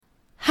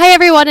Hi,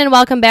 everyone, and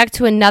welcome back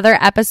to another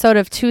episode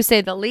of To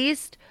Say the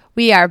Least.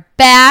 We are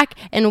back,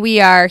 and we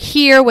are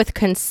here with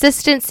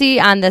consistency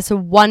on this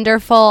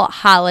wonderful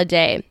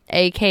holiday,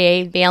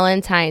 aka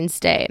Valentine's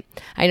Day.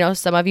 I know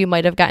some of you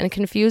might have gotten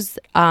confused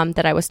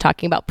that I was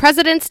talking about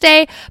President's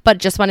Day, but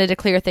just wanted to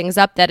clear things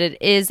up that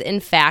it is,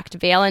 in fact,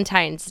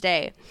 Valentine's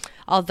Day,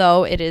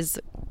 although it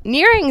is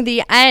nearing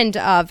the end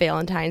of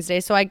Valentine's Day,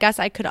 so I guess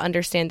I could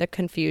understand the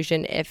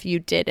confusion if you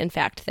did, in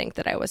fact, think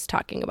that I was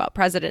talking about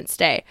President's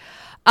Day.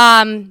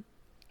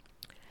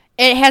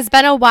 It has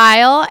been a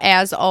while,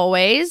 as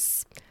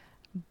always,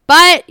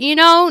 but,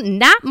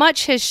 not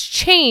much has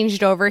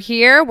changed over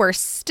here. We're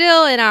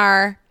still in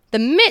the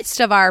midst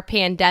of our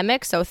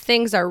pandemic, so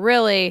things are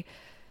really,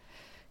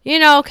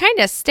 kind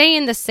of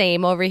staying the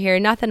same over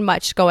here. Nothing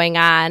much going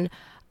on.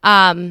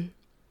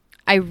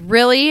 I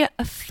really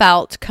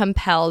felt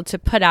compelled to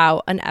put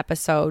out an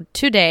episode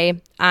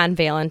today on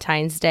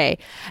Valentine's Day.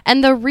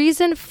 And the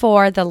reason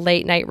for the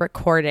late night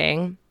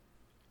recording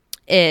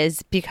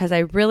is because I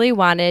really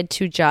wanted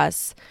to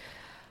just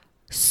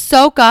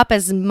soak up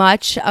as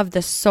much of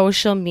the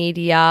social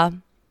media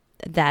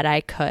that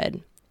I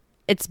could.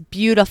 It's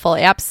beautiful,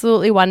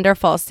 absolutely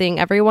wonderful seeing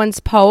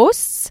everyone's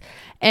posts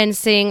and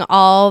seeing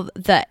all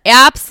the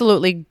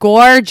absolutely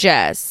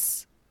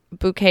gorgeous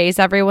bouquets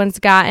everyone's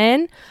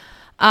gotten.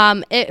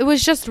 It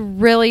was just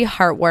really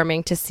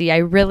heartwarming to see. I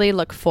really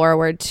look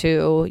forward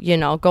to,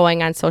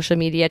 going on social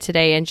media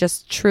today and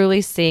just truly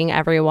seeing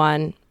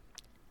everyone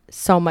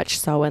so much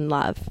so in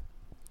love.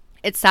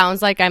 It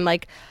sounds like I'm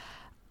like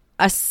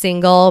a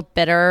single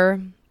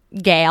bitter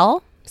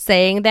gal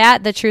saying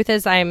that. The truth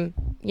is I'm,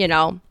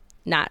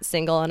 not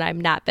single and I'm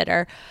not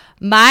bitter.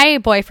 My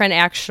boyfriend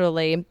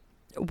actually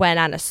went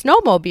on a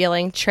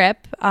snowmobiling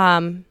trip,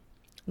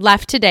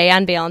 left today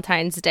on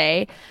Valentine's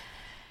Day.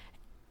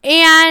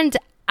 And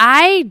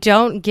I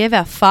don't give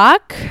a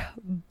fuck,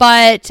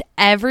 but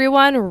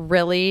everyone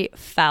really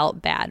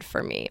felt bad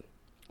for me,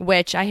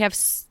 which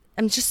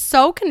I'm just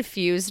so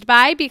confused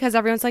by, because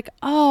everyone's like,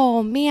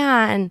 oh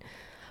man,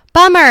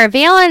 bummer,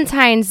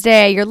 Valentine's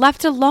Day, you're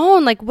left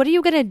alone. Like, what are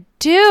you going to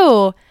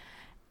do?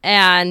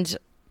 And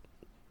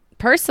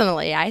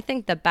personally, I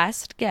think the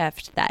best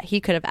gift that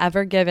he could have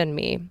ever given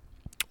me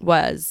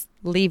was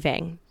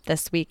leaving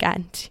this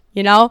weekend.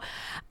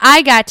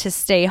 I got to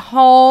stay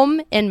home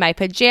in my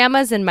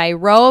pajamas and my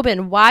robe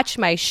and watch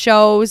my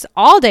shows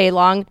all day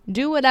long,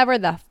 do whatever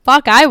the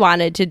fuck I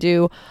wanted to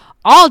do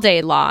all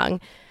day long.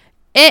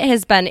 It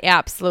has been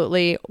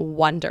absolutely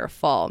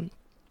wonderful.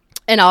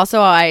 And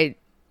also, I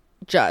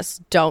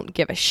just don't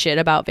give a shit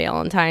about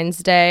Valentine's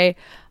Day.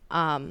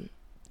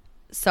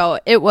 So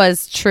it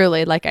was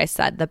truly, like I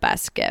said, the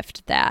best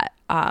gift that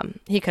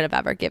he could have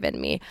ever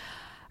given me.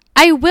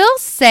 I will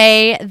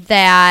say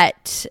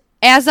that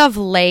as of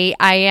late,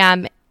 I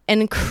am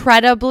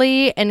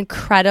incredibly,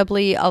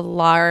 incredibly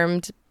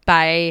alarmed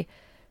by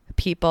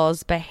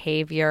people's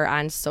behavior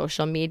on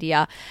social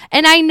media.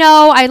 And I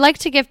know I like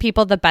to give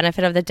people the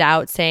benefit of the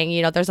doubt,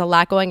 saying, there's a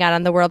lot going on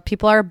in the world.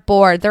 People are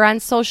bored. They're on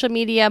social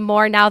media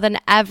more now than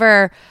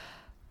ever.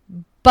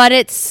 But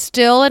it's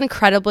still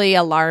incredibly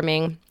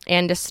alarming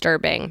and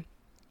disturbing.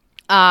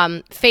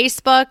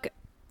 Facebook,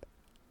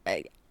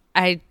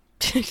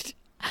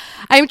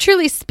 I'm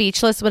truly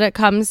speechless when it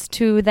comes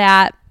to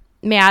that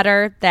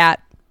matter,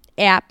 that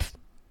app,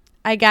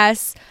 I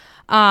guess.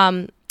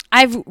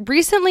 I've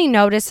recently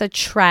noticed a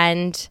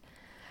trend,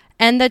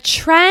 and the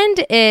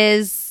trend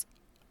is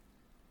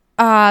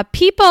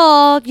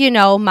people,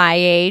 my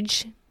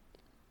age,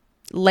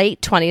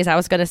 late 20s. I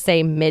was going to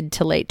say mid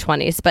to late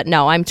 20s, but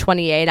no, I'm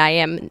 28. I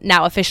am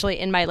now officially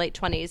in my late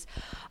 20s.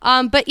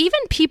 But even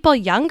people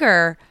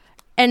younger,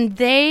 and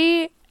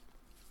they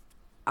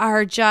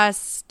are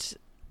just...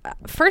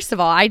 First of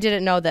all, I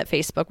didn't know that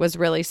Facebook was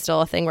really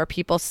still a thing where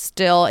people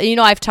still...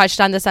 I've touched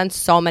on this on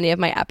so many of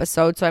my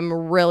episodes, so I'm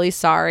really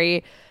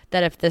sorry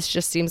that if this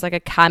just seems like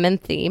a common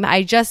theme.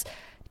 I just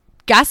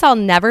guess I'll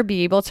never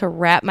be able to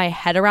wrap my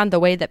head around the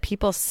way that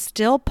people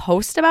still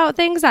post about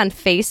things on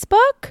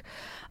Facebook.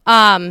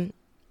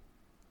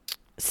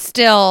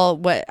 Still,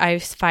 what I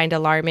find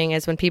alarming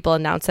is when people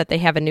announce that they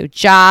have a new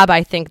job.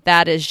 I think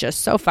that is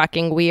just so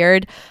fucking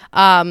weird.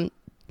 But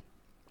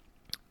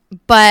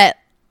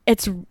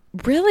it's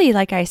really,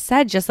 like I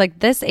said, just like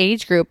this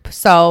age group.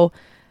 So,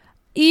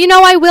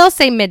 I will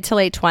say mid to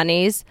late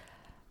 20s.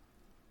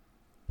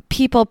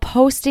 People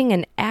posting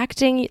and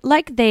acting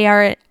like they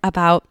are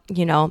about,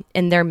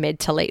 in their mid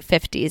to late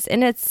 50s.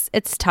 And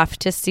it's tough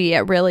to see.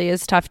 It really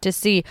is tough to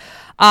see.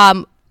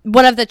 One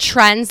of the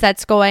trends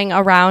that's going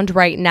around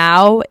right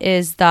now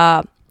is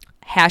the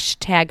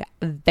hashtag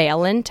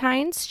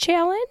Valentine's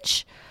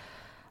challenge.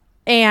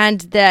 And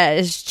that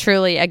is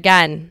truly,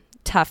 again,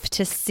 tough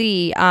to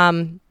see.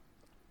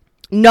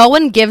 No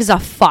one gives a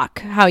fuck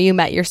how you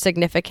met your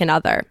significant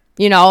other.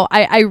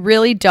 I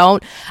really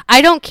don't.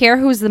 I don't care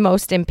who's the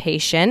most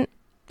impatient.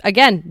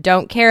 Again,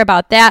 don't care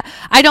about that.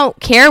 I don't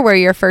care where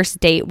your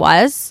first date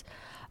was.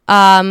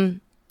 I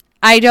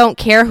don't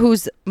care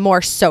who's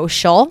more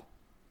social.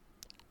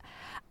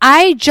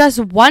 I just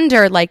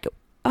wonder,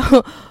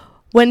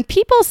 When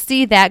people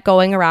see that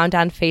going around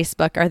on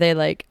Facebook, are they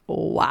like,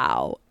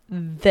 wow,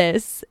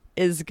 this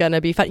is going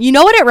to be fun? You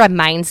know what it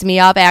reminds me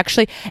of,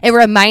 actually? It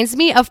reminds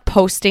me of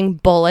posting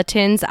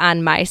bulletins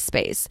on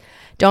MySpace.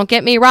 Don't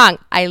get me wrong.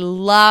 I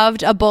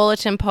loved a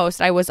bulletin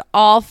post. I was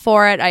all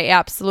for it. I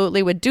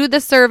absolutely would do the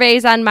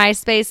surveys on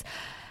MySpace.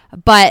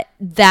 But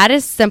that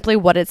is simply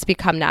what it's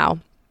become now.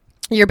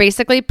 You're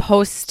basically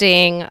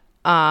posting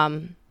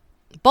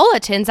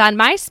bulletins on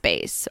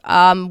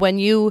MySpace when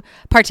you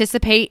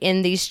participate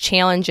in these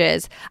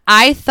challenges.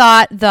 I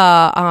thought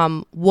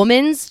the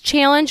woman's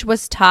challenge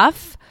was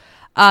tough.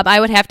 I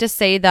would have to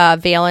say the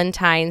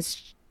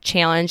Valentine's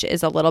challenge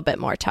is a little bit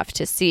more tough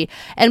to see.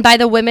 And by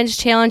the women's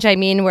challenge, I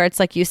mean where it's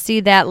like you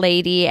see that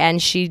lady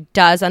and she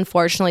does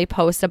unfortunately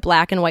post a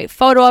black and white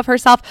photo of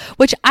herself,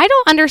 which I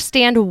don't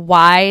understand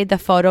why the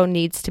photo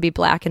needs to be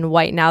black and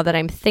white now that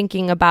I'm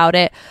thinking about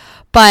it.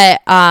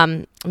 But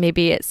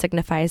maybe it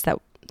signifies that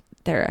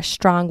they're a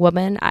strong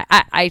woman.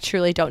 I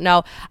truly don't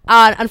know.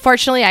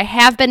 Unfortunately, I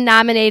have been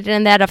nominated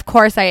in that. Of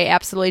course, I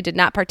absolutely did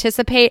not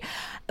participate.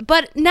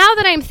 But now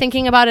that I'm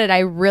thinking about it, I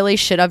really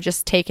should have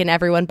just taken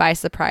everyone by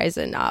surprise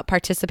and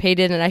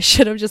participated. And I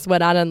should have just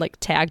went on and like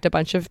tagged a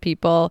bunch of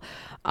people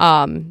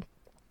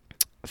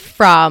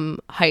from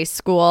high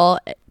school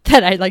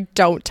that I like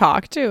don't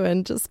talk to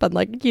and just been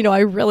like, I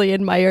really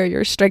admire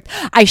your strength.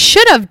 I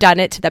should have done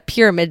it to the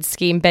pyramid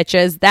scheme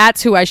bitches.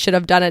 That's who I should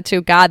have done it to.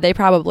 God, they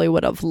probably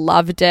would have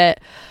loved it.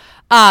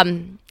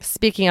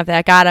 Speaking of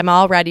that, God, I'm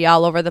already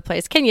all over the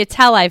place. Can you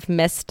tell I've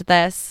missed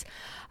this?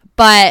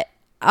 But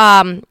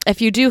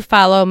if you do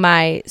follow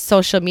my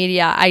social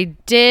media, I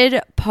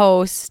did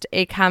post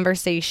a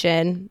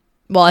conversation.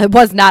 Well, it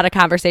was not a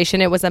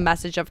conversation. It was a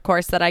message, of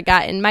course, that I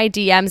got in my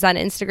DMs on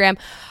Instagram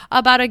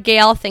about a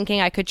gal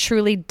thinking I could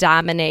truly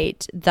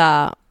dominate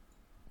the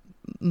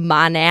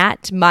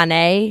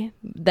Monet,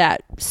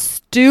 that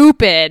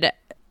stupid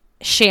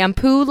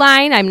shampoo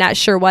line. I'm not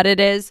sure what it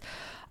is.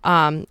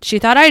 She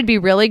thought I'd be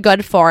really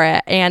good for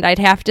it. And I'd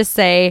have to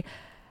say,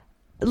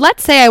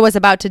 let's say I was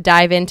about to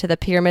dive into the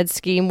pyramid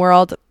scheme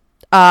world.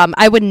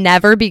 I would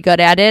never be good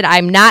at it.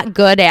 I'm not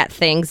good at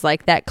things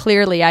like that.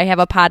 Clearly, I have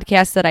a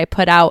podcast that I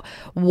put out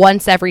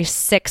once every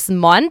 6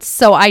 months.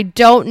 So I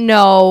don't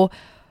know.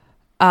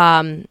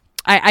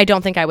 I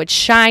don't think I would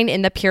shine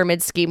in the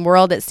pyramid scheme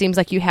world. It seems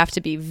like you have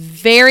to be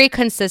very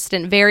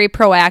consistent, very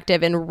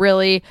proactive, and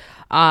really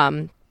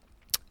very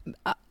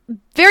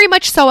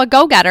much so a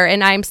go-getter.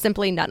 And I'm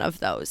simply none of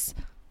those.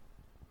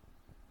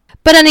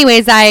 But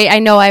anyways, I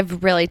know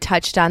I've really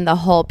touched on the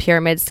whole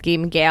pyramid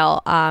scheme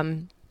gal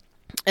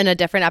in a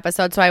different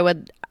episode, so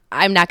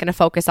I'm not going to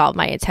focus all of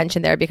my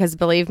attention there because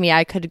believe me,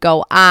 I could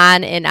go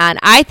on and on.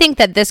 I think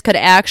that this could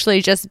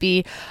actually just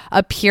be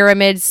a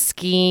pyramid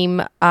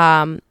scheme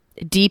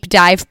deep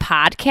dive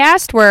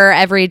podcast where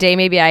every day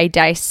maybe I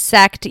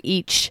dissect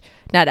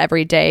not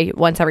every day,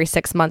 once every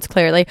 6 months,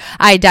 clearly.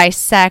 I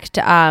dissect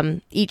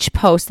each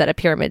post that a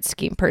pyramid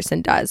scheme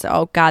person does.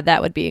 Oh, God,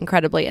 that would be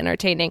incredibly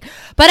entertaining.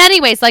 But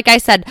anyways, like I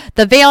said,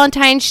 the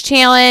Valentine's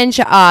challenge,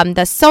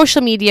 the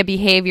social media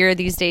behavior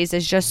these days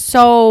is just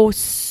so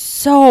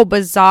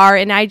bizarre.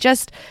 And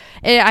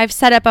I've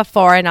said it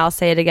before and I'll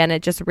say it again.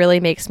 It just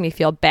really makes me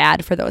feel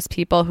bad for those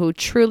people who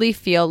truly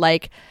feel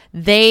like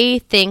they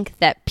think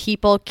that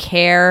people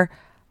care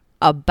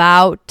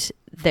about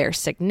their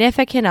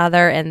significant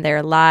other and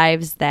their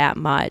lives that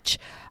much.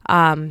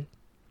 I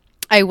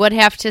would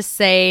have to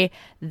say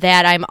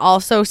that I'm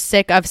also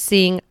sick of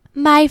seeing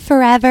my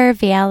forever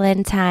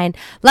Valentine.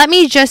 Let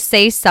me just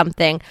say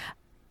something.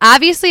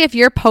 Obviously, if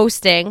you're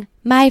posting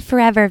my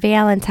forever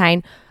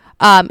Valentine,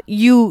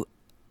 you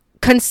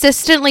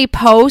consistently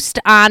post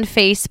on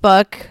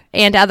Facebook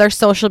and other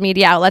social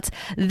media outlets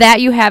that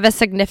you have a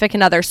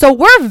significant other. So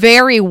we're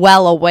very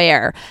well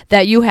aware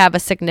that you have a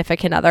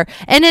significant other.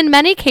 And in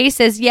many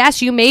cases,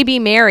 yes, you may be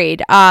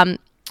married. And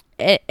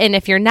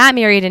if you're not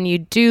married and you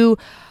do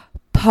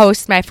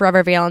post my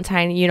forever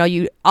Valentine,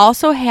 you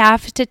also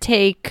have to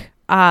keep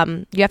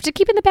in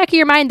the back of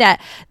your mind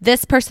that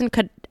this person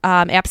could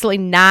absolutely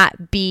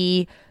not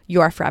be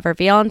your forever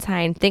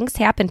Valentine. Things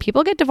happen.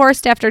 People get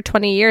divorced after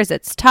 20 years.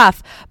 It's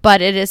tough, but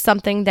it is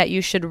something that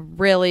you should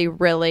really,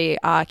 really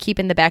keep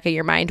in the back of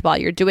your mind while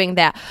you're doing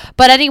that.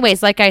 But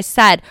anyways, like I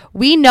said,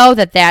 we know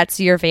that that's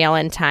your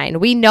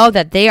Valentine. We know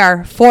that they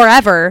are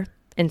forever,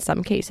 in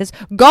some cases,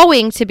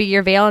 going to be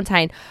your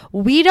Valentine.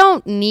 We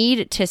don't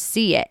need to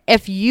see it.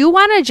 If you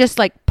want to just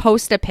like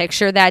post a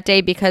picture that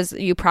day because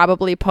you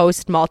probably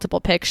post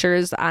multiple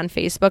pictures on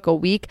Facebook a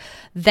week,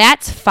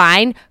 that's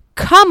fine.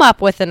 Come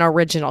up with an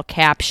original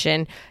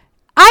caption.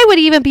 I would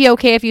even be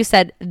okay if you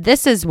said,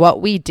 this is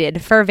what we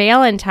did for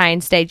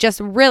Valentine's Day.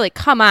 Just really,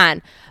 come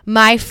on.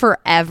 My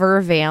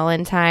forever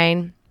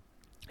Valentine.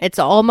 It's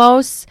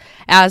almost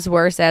as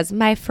worse as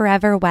my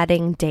forever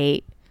wedding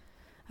date.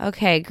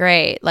 Okay,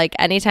 great. Like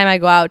anytime I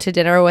go out to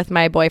dinner with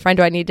my boyfriend,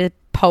 do I need to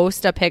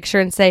post a picture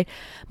and say,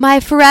 my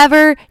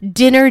forever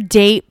dinner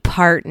date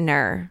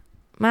partner?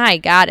 My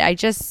God,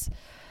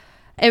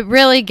 It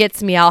really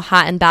gets me all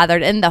hot and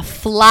bothered. And the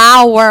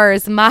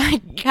flowers,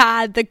 my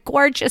God, the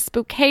gorgeous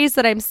bouquets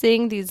that I'm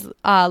seeing these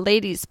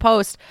ladies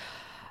post.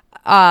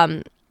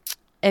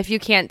 If you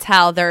can't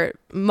tell, they're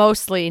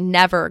mostly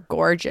never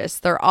gorgeous.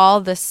 They're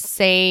all the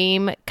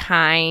same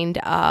kind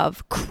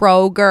of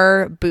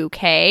Kroger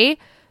bouquet.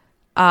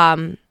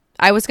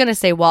 I was going to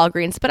say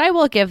Walgreens, but I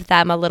will give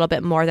them a little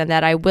bit more than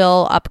that. I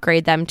will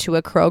upgrade them to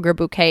a Kroger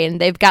bouquet. And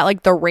they've got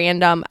like the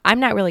random, I'm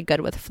not really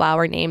good with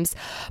flower names,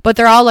 but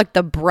they're all like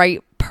the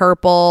bright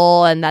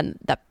purple and then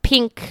the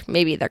pink.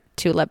 Maybe they're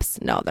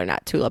tulips. No, they're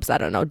not tulips. I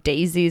don't know.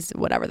 Daisies,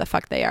 whatever the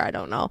fuck they are. I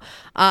don't know.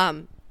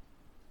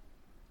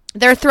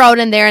 They're thrown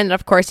in there, and then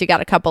of course you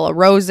got a couple of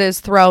roses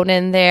thrown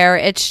in there.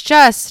 It's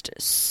just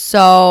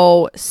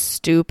so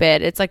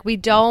stupid. It's like, we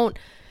don't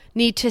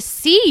need to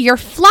see your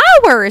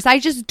flowers. I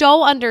just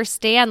don't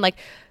understand. Like,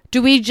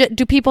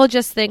 do people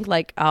just think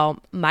like, oh,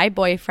 my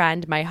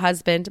boyfriend, my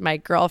husband, my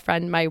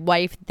girlfriend, my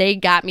wife, they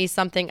got me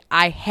something,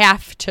 I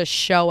have to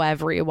show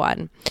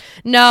everyone?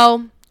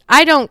 No,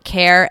 I don't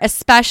care,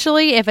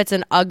 especially if it's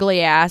an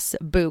ugly ass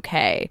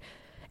bouquet.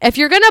 If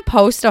you're gonna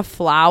post a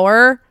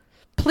flower,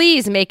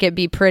 please make it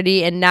be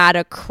pretty and not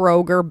a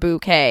Kroger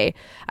bouquet.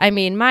 I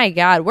mean, my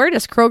God, where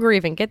does Kroger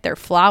even get their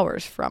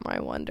flowers from, I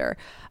wonder?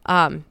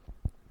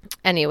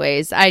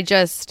 Anyways, it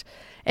just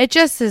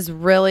is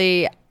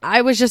really,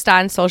 I was just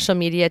on social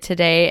media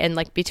today, and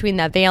like between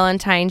the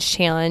Valentine's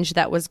challenge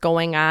that was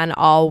going on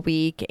all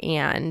week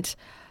and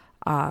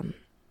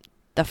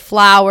the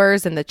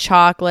flowers and the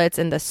chocolates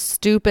and the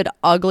stupid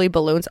ugly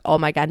balloons. Oh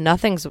my God,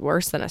 nothing's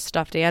worse than a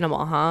stuffed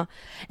animal, huh?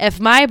 If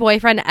my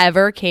boyfriend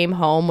ever came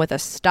home with a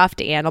stuffed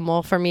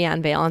animal for me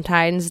on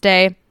Valentine's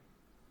Day,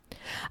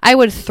 I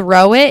would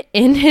throw it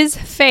in his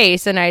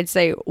face and I'd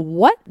say,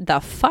 what the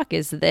fuck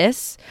is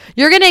this?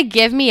 You're going to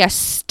give me a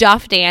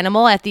stuffed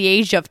animal at the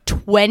age of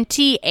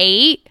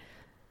 28?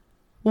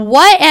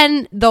 What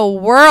in the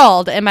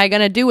world am I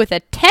going to do with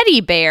a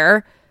teddy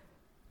bear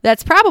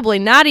that's probably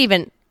not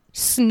even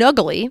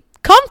snuggly,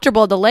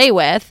 comfortable to lay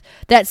with,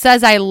 that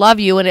says I love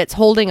you and it's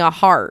holding a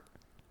heart?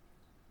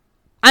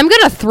 I'm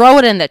going to throw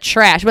it in the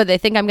trash. But they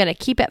think I'm going to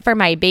keep it for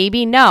my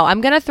baby? No, I'm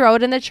going to throw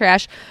it in the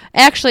trash.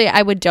 Actually,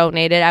 I would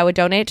donate it. I would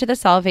donate it to the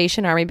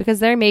Salvation Army because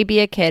there may be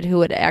a kid who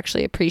would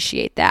actually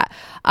appreciate that.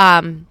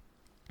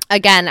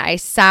 Again, I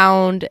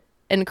sound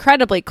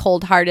incredibly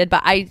cold-hearted,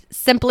 but I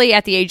simply,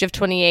 at the age of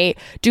 28,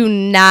 do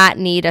not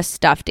need a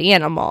stuffed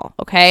animal,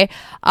 okay?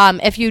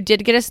 If you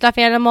did get a stuffed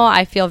animal,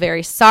 I feel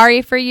very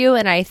sorry for you,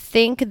 and I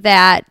think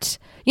that,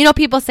 you know,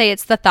 people say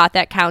it's the thought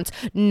that counts.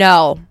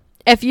 No.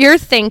 If you're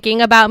thinking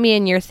about me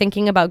and you're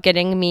thinking about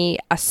getting me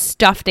a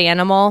stuffed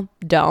animal,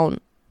 don't.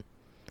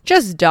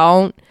 Just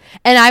don't.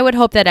 And I would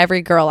hope that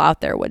every girl out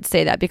there would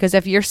say that, because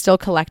if you're still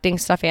collecting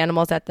stuffed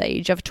animals at the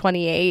age of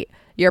 28,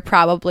 you're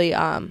probably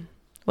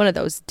one of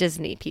those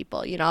Disney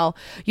people, you know,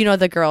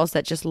 the girls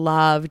that just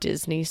love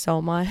Disney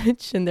so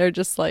much, and they're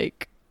just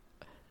like,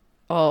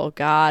 oh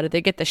God,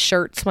 they get the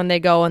shirts when they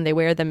go and they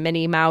wear the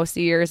Minnie Mouse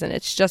ears, and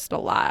it's just a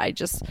lot. I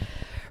just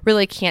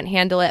really can't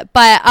handle it.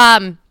 But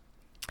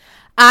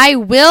I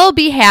will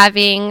be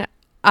having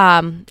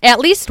at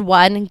least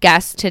one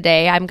guest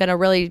today. I'm going to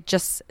really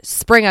just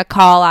spring a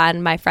call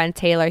on my friend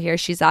Taylor here.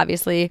 She's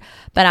obviously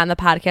been on the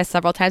podcast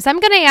several times.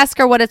 I'm going to ask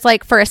her what it's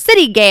like for a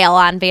city gal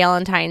on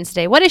Valentine's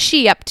Day. What is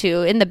she up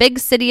to in the big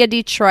city of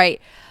Detroit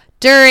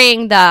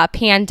during the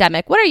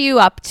pandemic? What are you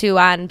up to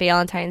on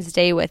Valentine's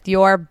Day with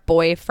your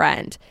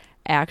boyfriend?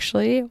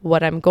 Actually,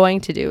 what I'm going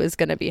to do is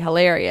going to be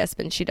hilarious,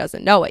 but she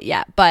doesn't know it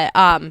yet. But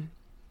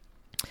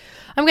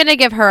I'm going to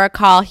give her a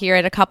call here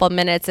in a couple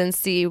minutes and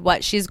see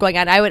what she's going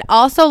on. I would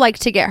also like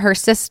to get her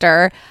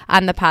sister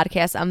on the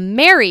podcast, a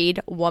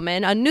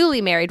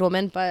newly married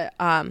woman, but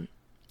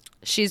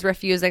she's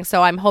refusing.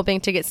 So I'm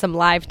hoping to get some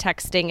live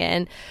texting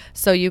in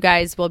so you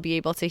guys will be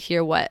able to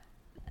hear what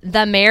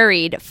the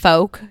married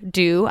folk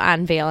do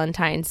on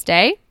Valentine's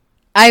Day.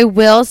 I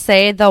will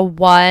say the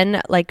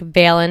one like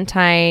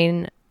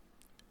Valentine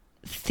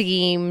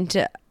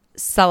themed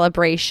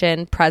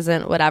celebration,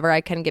 present, whatever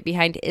I can get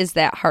behind is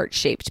that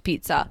heart-shaped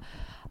pizza.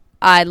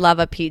 I love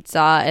a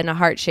pizza, and a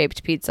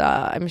heart-shaped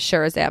pizza, I'm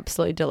sure, is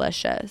absolutely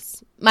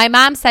delicious. My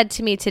mom said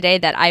to me today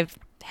that I've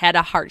had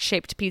a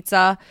heart-shaped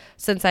pizza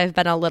since I've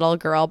been a little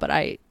girl, but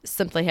I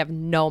simply have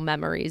no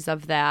memories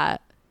of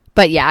that.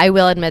 But yeah, I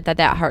will admit that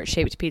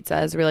heart-shaped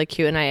pizza is really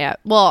cute, and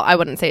I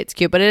wouldn't say it's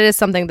cute, but it is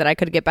something that I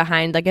could get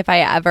behind. Like if I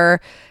ever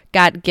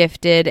got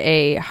gifted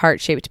a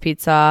heart-shaped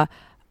pizza,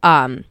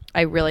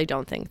 I really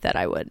don't think that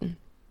I would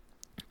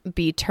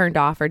be turned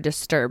off or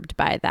disturbed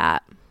by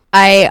that.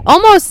 I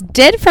almost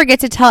did forget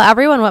to tell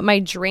everyone what my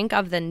drink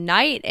of the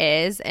night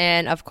is,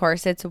 and of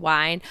course it's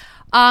wine.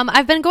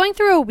 I've been going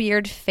through a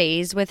weird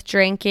phase with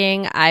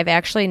drinking. I've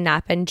actually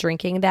not been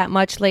drinking that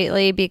much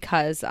lately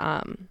because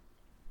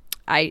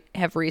I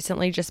have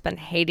recently just been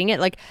hating it.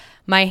 Like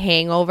my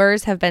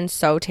hangovers have been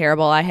so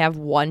terrible. I have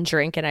one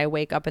drink and I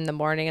wake up in the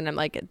morning and I'm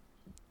like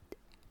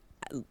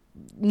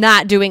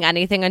not doing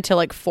anything until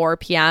like 4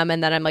 p.m.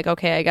 And then I'm like,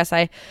 okay, I guess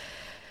I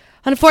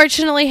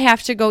unfortunately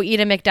have to go eat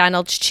a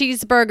McDonald's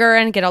cheeseburger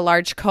and get a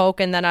large Coke,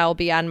 and then I'll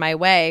be on my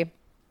way.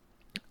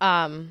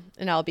 And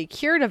I'll be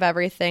cured of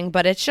everything,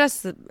 but it's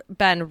just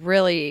been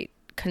really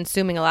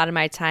consuming a lot of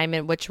my time,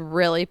 and which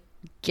really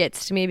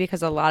gets to me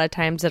because a lot of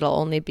times it'll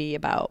only be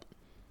about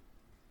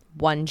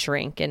one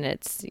drink and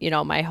it's,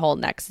 my whole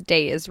next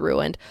day is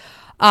ruined.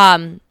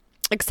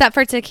 Except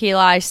for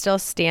tequila, I still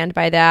stand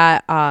by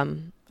that.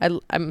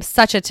 I'm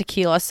such a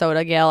tequila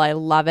soda gal. I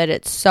love it.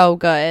 It's so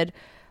good.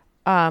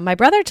 My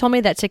brother told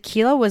me that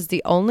tequila was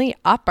the only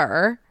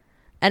upper,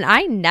 and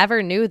I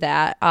never knew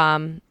that.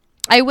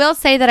 I will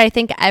say that I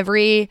think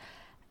every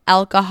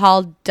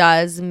alcohol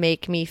does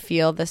make me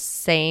feel the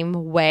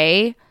same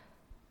way,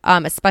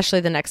 especially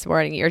the next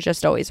morning. You're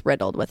just always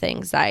riddled with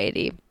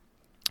anxiety.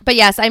 But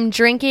yes, I'm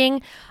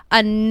drinking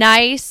a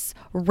nice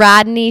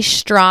Rodney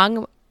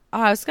Strong.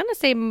 I was going to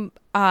say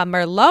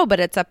Merlot,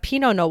 but it's a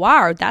Pinot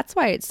Noir. That's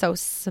why it's so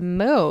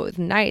smooth.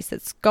 Nice.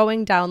 It's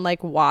going down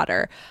like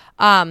water.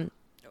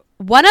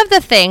 One of the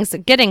things,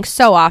 getting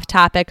so off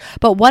topic,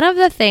 but one of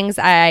the things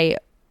I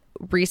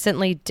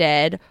recently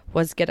did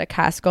was get a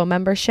Costco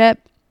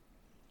membership.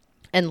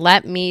 And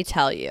let me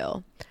tell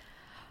you,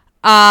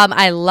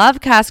 I love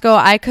Costco.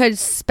 I could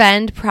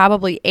spend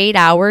probably 8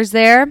 hours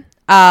there.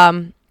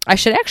 I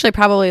should actually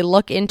probably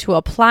look into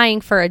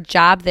applying for a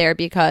job there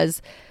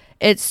because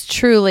it's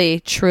truly,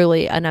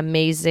 truly an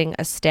amazing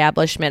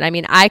establishment. I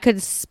mean, I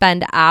could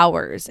spend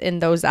hours in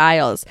those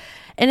aisles.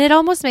 And it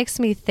almost makes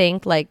me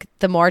think, like,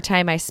 the more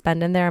time I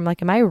spend in there, I'm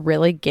like, am I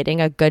really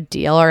getting a good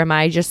deal? Or am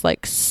I just,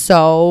 like,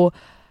 so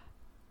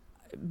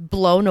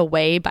blown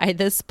away by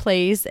this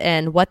place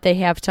and what they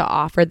have to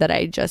offer that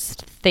I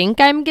just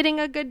think I'm getting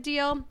a good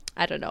deal?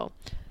 I don't know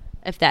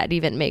if that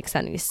even makes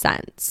any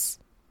sense.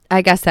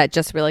 I guess that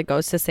just really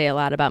goes to say a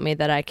lot about me,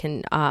 that I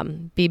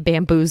can be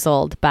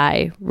bamboozled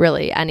by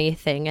really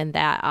anything, and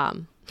that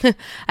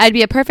I'd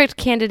be a perfect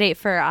candidate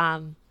for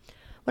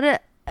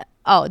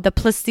the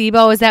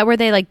placebo. Is that where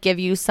they like give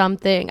you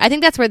something? I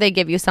think that's where they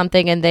give you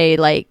something and they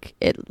like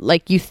it,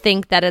 like you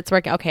think that it's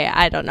working. Okay,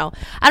 I don't know.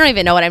 I don't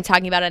even know what I'm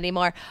talking about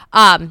anymore.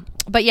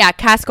 But yeah,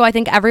 Costco, I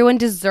think everyone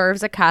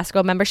deserves a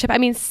Costco membership. I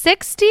mean,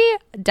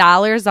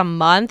 $60 a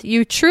month,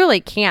 you truly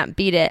can't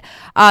beat it.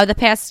 The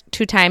past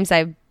 2 times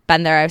I've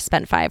been there, I've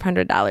spent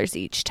 $500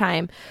 each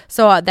time.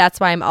 So that's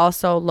why I'm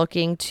also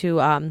looking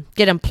to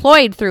get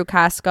employed through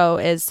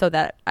Costco, is so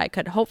that I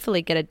could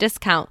hopefully get a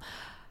discount.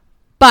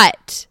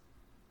 But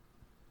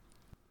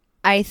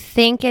I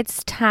think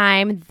it's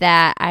time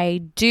that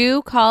I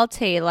do call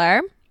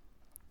Taylor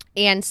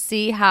and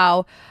see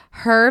how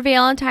her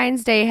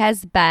Valentine's Day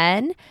has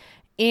been,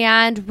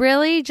 and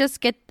really just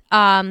get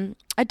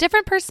a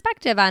different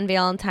perspective on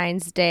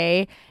Valentine's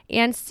Day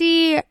and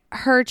see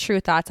her true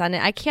thoughts on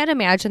it. I can't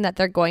imagine that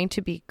they're going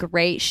to be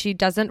great. She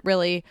doesn't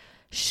really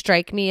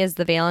strike me as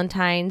the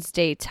Valentine's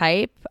Day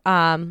type.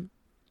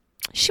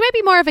 She might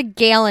be more of a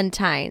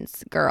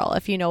Galentine's girl,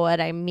 if you know what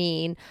I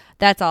mean.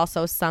 That's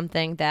also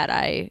something that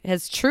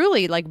has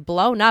truly like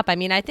blown up. I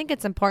mean, I think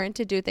it's important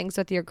to do things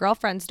with your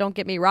girlfriends. Don't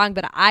get me wrong,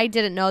 but I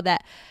didn't know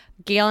that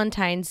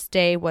Galentine's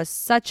Day was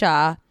such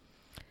a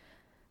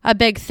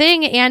big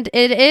thing. And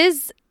it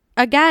is,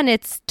 again,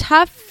 it's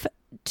tough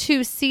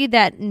to see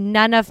that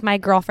none of my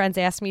girlfriends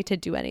asked me to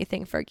do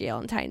anything for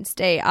Galentine's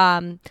Day.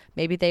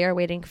 Maybe they are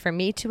waiting for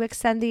me to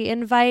extend the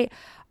invite.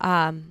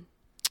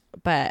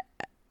 But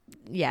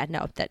yeah,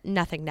 no, that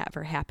nothing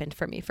never happened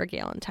for me for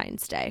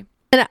Galentine's Day.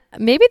 And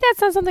maybe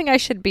that's not something I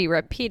should be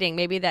repeating.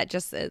 Maybe that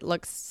just, it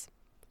looks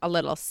a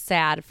little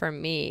sad for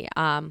me.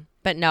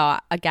 But no,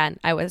 again,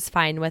 I was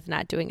fine with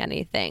not doing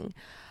anything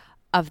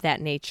of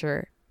that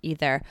nature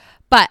either.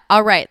 But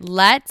all right,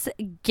 let's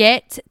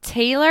get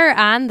Taylor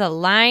on the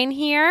line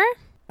here.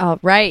 All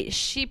right.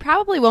 She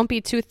probably won't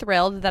be too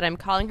thrilled that I'm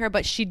calling her,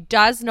 but she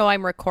does know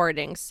I'm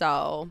recording.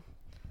 So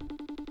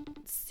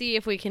let's see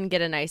if we can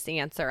get a nice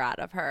answer out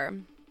of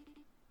her.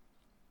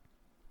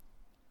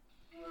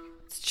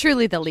 It's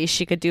truly the least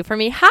she could do for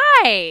me.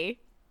 Hi.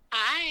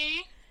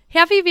 Hi.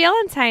 Happy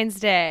Valentine's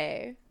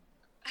Day.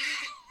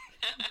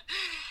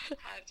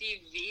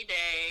 Happy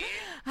V-Day.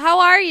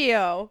 How are you?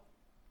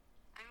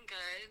 I'm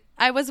good.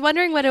 I was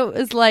wondering what it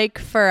was like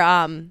for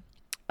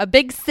a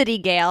big city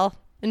gal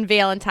in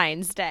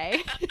Valentine's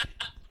Day.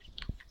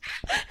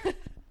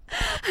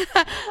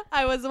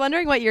 I was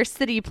wondering what your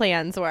city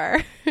plans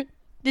were.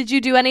 Did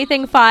you do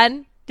anything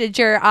fun? Did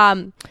your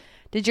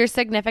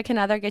significant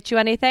other get you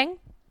anything?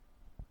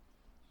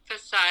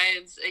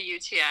 Besides a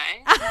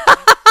UTI.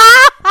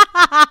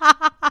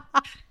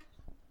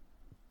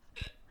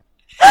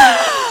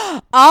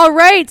 All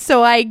right,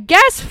 so I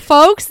guess,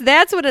 folks,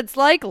 that's what it's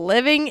like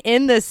living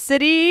in the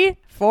city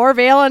for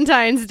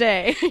Valentine's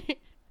Day. I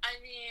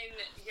mean,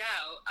 yeah,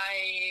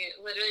 I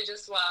literally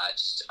just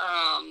watched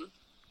a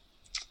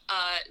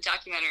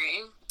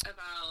documentary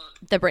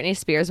about... The Britney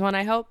Spears one,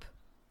 I hope?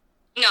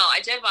 No, I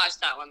did watch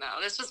that one, though.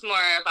 This was more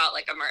about,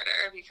 like, a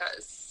murder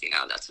because,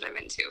 that's what I'm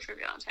into for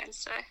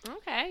Valentine's Day.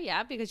 Okay,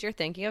 yeah, because you're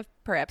thinking of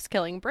perhaps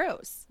killing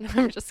Bruce.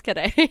 I'm just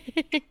kidding.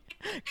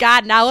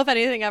 God, now if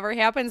anything ever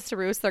happens to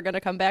Bruce, they're going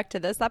to come back to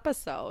this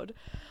episode.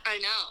 I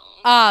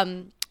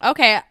know.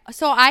 Okay,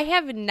 so I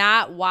have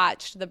not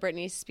watched the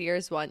Britney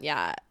Spears one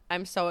yet.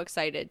 I'm so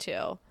excited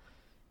to.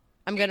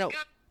 I'm going to.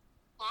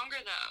 Longer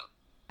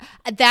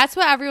though. That's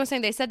what everyone's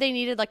saying. They said they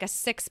needed like a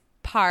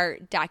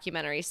 6-part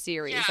documentary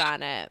series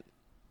on it.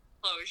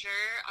 Closure,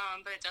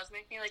 but it does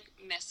make me like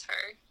miss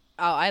her.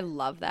 Oh, I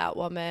love that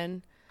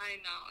woman. I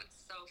know,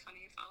 it's so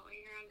funny following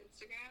her on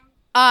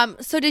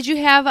Instagram. So did you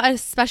have a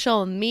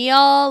special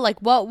meal?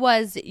 Like, what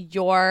was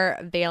your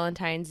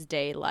Valentine's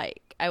Day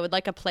like? I would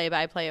like a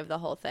play-by-play of the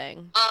whole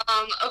thing.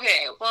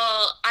 Okay,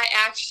 well, I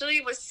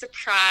actually was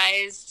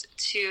surprised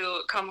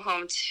to come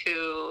home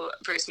to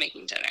Bruce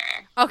making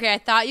dinner. Okay, I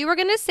thought you were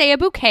going to say a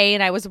bouquet,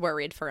 and I was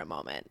worried for a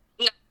moment.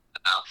 No,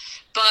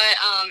 but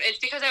it's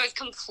because I was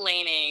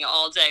complaining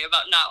all day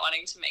about not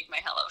wanting to make my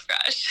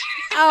HelloFresh.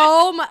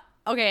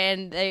 Okay,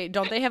 and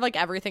don't they have, like,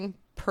 everything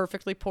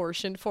perfectly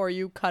portioned for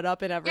you, cut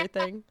up and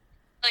everything?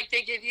 Yeah. Like,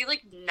 they give you,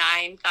 like,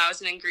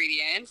 9,000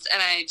 ingredients,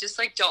 and I just,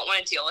 like, don't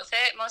want to deal with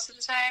it most of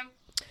the time.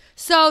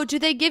 So, do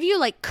they give you,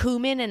 like,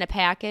 cumin in a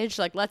package?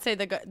 Like, let's say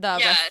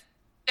yeah,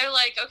 they're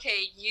like,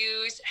 okay,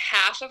 use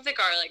half of the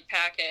garlic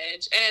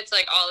package, and it's,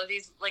 like, all of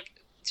these, like,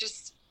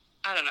 just,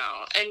 I don't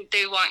know, and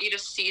they want you to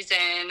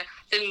season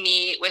the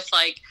meat with,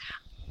 like,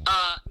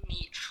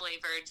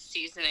 meat-flavored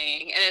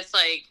seasoning, and it's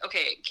like,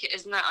 okay,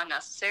 isn't that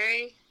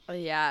unnecessary?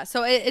 Yeah,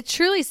 so it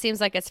truly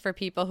seems like it's for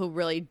people who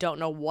really don't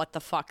know what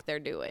the fuck they're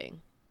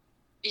doing.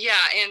 Yeah,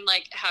 and,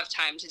 like, have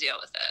time to deal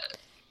with it.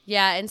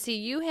 Yeah, and see,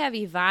 you have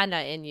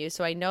Ivana in you,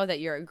 so I know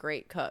that you're a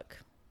great cook.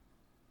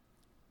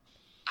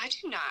 I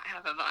do not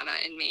have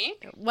Ivana in me.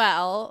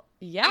 Well,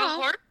 yeah. I'm a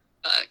horror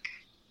cook.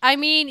 I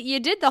mean,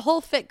 you did the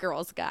whole Fit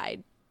Girls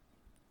guide.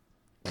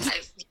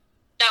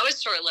 That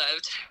was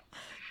short-lived.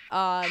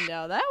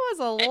 No, that was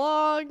a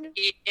long...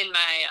 In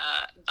my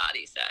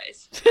body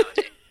size.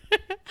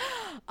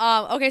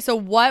 Okay, so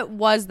what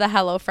was the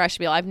HelloFresh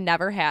meal? I've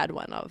never had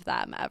one of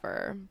them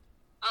ever.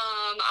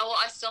 Well,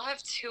 I still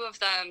have 2 of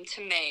them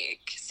to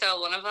make. So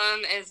one of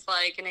them is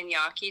like an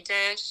gnocchi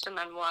dish, and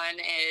then one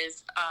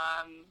is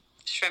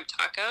shrimp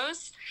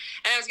tacos.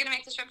 And I was gonna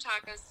make the shrimp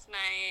tacos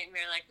tonight, and we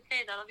were like,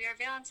 okay, that'll be our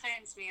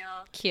Valentine's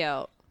meal.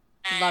 Cute.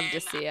 Love to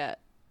see it.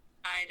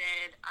 I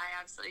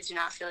absolutely do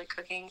not feel like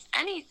cooking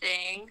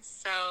anything,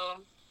 so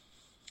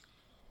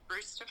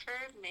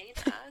Christopher made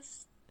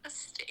us a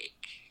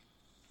steak.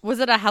 Was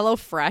it a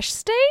HelloFresh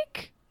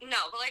steak? No,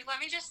 but, like,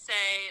 let me just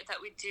say that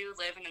we do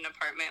live in an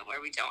apartment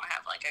where we don't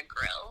have, like, a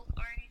grill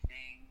or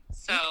anything.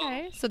 So,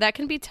 okay, so that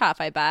can be tough,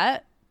 I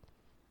bet.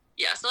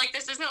 Yeah, so, like,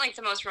 this isn't, like,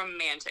 the most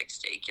romantic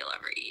steak you'll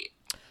ever eat.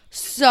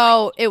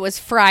 So it was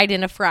fried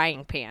in a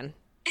frying pan.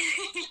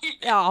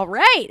 All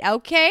right,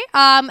 okay.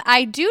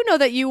 I do know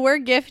that you were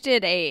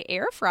gifted a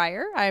air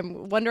fryer.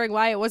 I'm wondering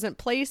why it wasn't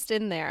placed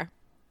in there.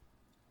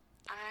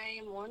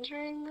 I'm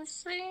wondering the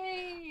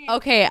same.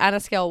 Okay, on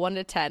a scale of 1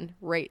 to 10,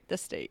 rate the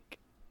steak.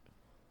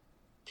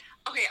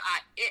 Okay,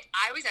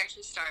 I was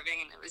actually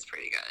starving, and it was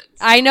pretty good.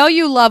 So. I know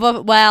you love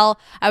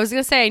I was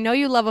going to say I know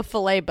you love a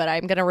filet, but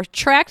I'm going to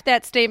retract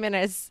that statement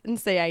and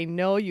say I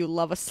know you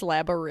love a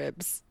slab of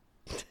ribs.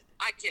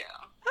 I do.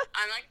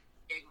 I'm like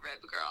a big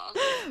rib girl.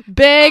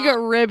 Big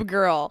rib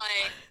girl.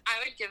 Like, I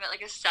would give it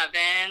like a 7.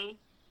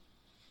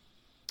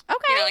 Okay.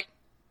 You know, like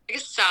a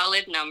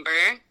solid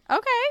number.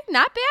 Okay,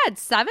 not bad.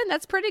 7,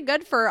 that's pretty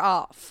good for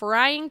a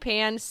frying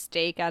pan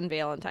steak on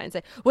Valentine's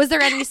Day. Was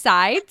there any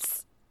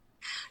sides?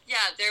 Yeah,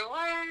 there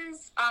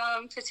was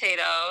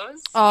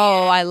potatoes.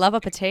 Oh, I love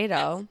a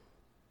potato.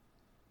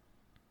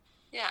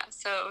 Yeah,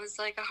 so it was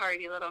like a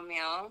hearty little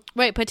meal.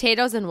 Wait,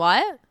 potatoes and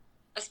what?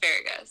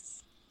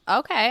 Asparagus.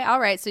 Okay, all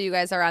right. So you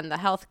guys are on the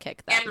health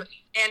kick then.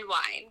 And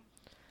wine.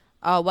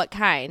 Oh, what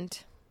kind?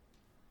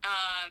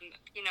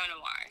 Pinot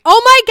Noir.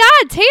 Oh my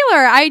God,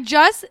 Taylor! I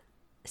just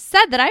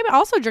said that I'm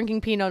also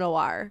drinking Pinot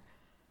Noir.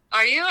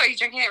 Are you? Are you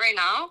drinking it right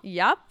now?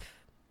 Yup.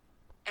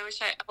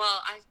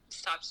 I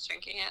stopped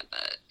drinking it,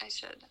 but I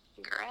should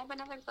grab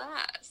another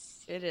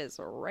glass. It is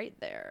right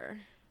there.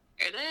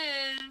 Here it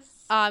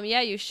is.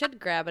 Yeah, you should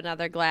grab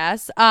another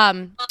glass.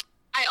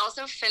 I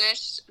also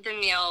finished the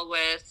meal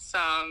with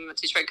some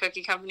Detroit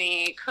Cookie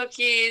Company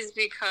cookies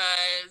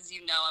because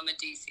you know I'm a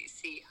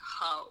DCC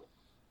hoe.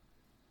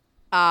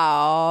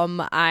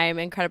 I'm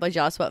incredibly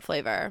jealous. What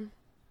flavor?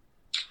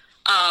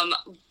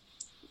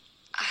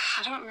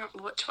 I don't remember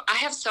what. I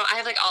have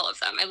like all of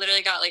them. I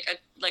literally got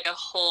like a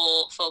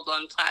whole full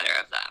blown platter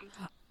of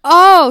them.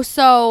 Oh,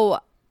 so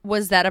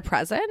was that a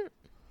present?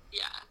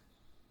 Yeah.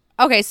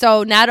 Okay,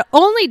 so not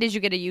only did you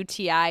get a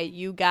UTI,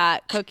 you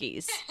got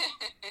cookies.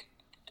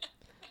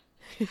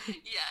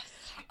 Yes.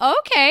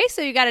 Okay,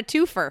 so you got a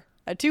twofer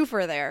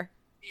there.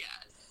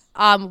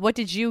 Yes. What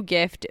did you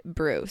gift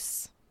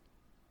Bruce?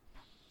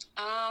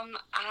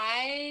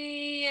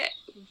 I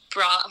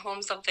brought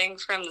home something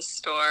from the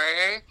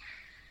store.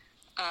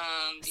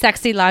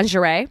 Sexy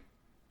lingerie?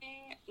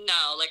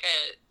 No, like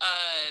a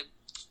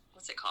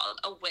what's it called?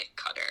 A wick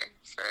cutter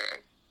for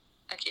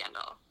a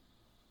candle.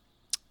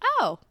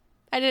 Oh,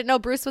 I didn't know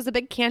Bruce was a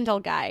big candle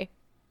guy.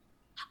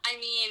 I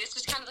mean, it's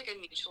just kind of like a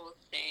mutual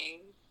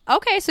thing.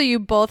 Okay, so you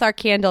both are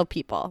candle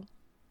people.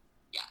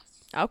 Yes.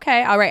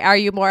 Okay, all right. Are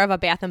you more of a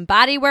Bath and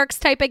Body Works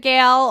type of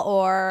gal,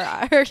 or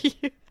are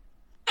you?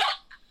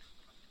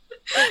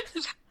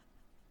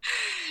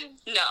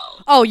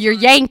 No. Oh, you're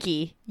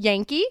Yankee.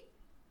 Yankee?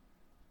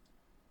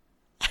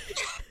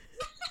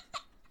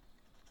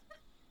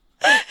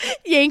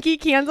 Yankee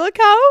Candle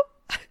Co.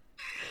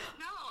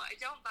 No, I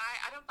don't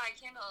buy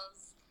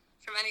candles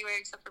from anywhere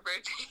except for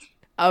birthday.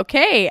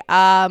 Okay.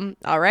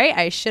 All right.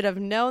 I should have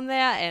known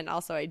that, and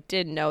also I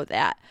did know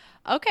that.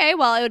 Okay.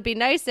 Well, it would be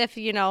nice if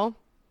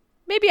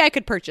maybe I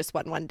could purchase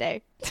one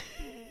day.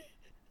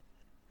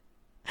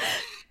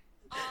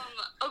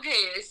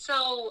 Okay,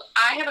 so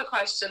I have a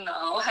question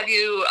though. Have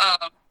you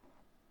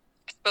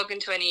spoken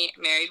to any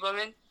married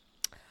women?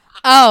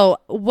 Oh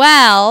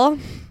well,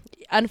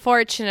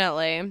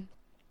 unfortunately,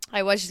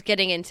 I was just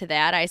getting into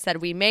that. I said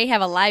we may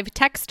have a live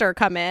texter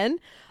come in.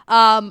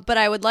 But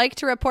I would like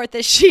to report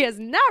that she has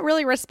not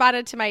really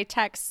responded to my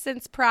text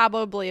since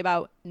probably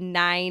about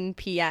 9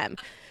 p.m.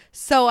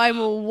 So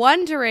I'm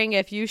wondering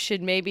if you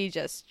should maybe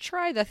just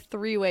try the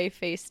three-way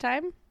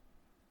FaceTime.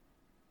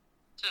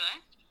 Should I?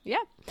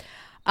 Yeah.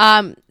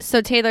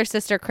 So Taylor's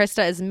sister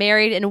Krista is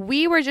married, and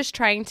we were just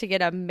trying to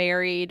get a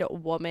married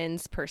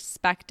woman's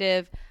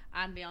perspective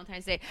on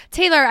Valentine's Day.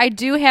 Taylor, I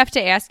do have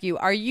to ask you,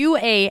 are you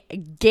a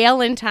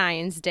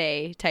Galentine's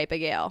Day type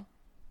of gal?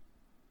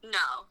 No.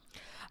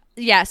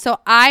 Yeah, so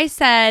I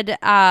said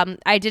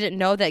I didn't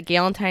know that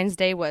Galentine's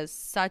Day was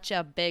such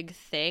a big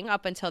thing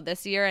up until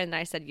this year. And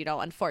I said,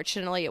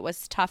 unfortunately, it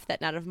was tough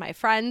that none of my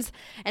friends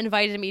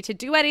invited me to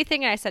do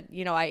anything. And I said,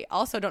 I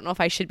also don't know if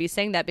I should be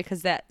saying that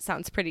because that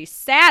sounds pretty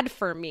sad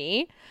for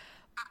me.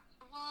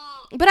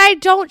 Well, But I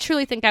don't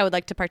truly think I would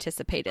like to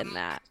participate in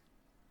that.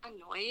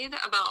 annoyed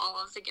about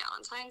all of the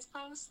Galentine's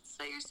posts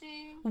that you're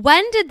seeing.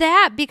 When did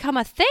that become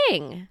a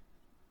thing?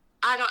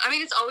 I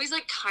mean, it's always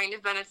like kind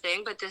of been a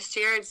thing, but this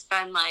year it's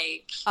been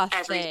like A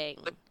every thing.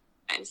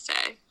 Valentine's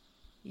Day.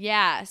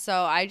 Yeah,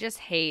 so I just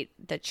hate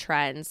the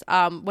trends.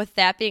 With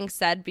that being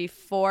said,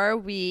 before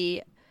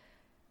we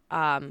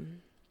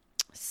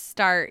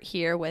start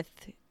here with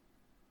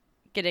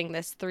getting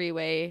this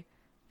three-way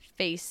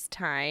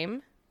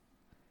FaceTime,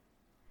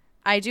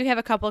 I do have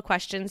a couple of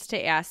questions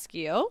to ask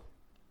you.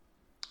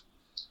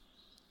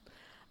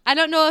 I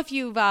don't know if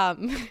you've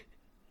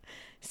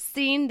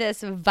seen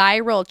this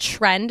viral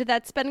trend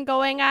that's been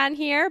going on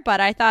here, but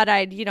I thought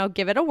I'd,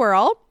 give it a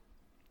whirl.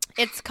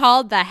 It's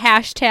called the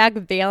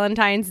hashtag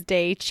Valentine's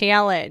Day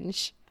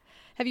Challenge.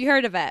 Have you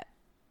heard of it?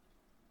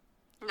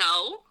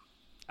 No.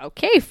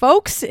 Okay,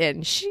 folks,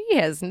 and she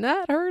has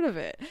not heard of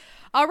it.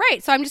 All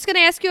right, so I'm just going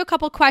to ask you a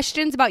couple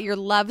questions about your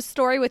love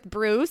story with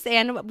Bruce,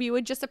 and we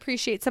would just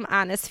appreciate some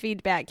honest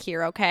feedback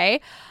here,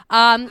 okay?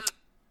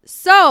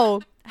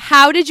 So,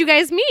 how did you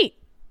guys meet?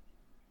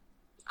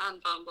 On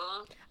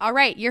Bumble. All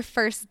right, your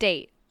first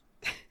date.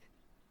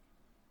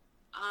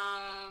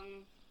 I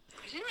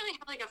didn't really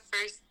have like a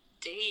first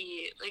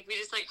date. Like we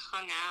just like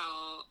hung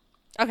out.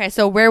 Okay,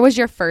 so where was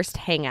your first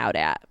hangout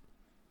at?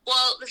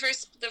 Well, the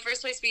first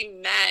place we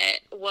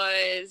met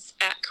was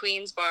at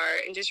Queen's Bar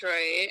in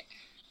Detroit.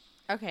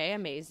 Okay,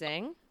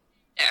 amazing.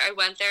 I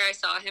went there, I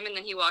saw him, and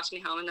then he walked me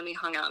home, and then we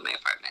hung out in my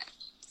apartment.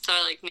 So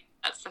maybe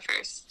that's the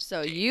first.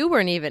 So you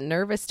weren't even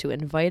nervous to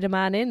invite him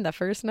on in the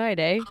first night,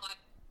 eh? Oh,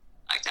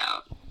 I blacked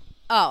out.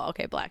 Oh,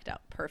 okay, blacked out.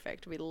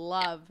 Perfect. We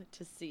love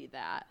to see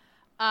that.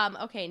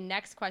 Okay,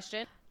 next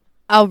question.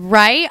 All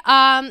right.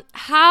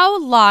 How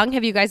long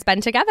have you guys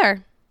been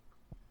together?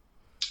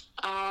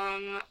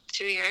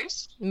 2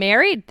 years.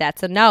 Married?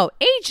 That's a no.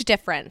 Age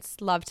difference.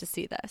 Love to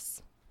see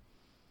this.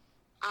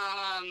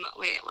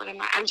 Wait, what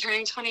am I? I'm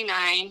turning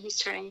 29. He's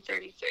turning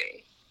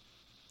 33.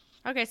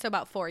 Okay, so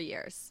about 4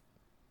 years.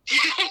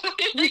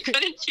 I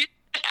couldn't choose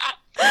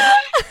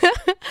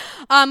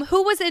that.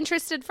 Who was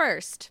interested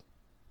first?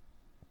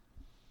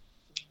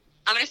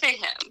 I'm going to say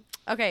him.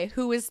 Okay,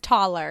 who is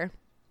taller?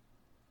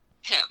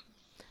 Him.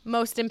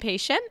 Most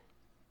impatient?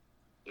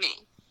 Me.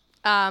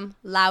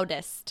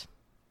 Loudest?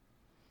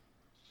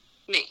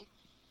 Me.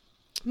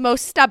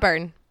 Most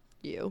stubborn?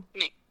 You.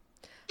 Me.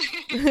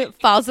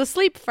 Falls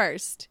asleep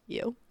first?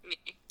 You. Me.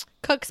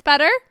 Cooks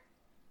better?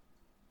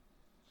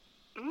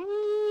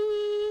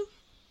 I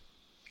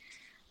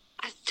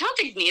don't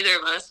think neither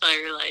of us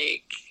are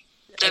like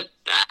the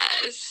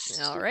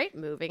best. All right,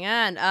 moving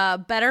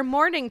on. Better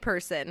morning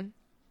person?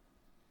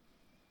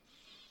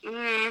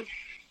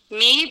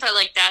 Me, but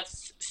like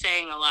that's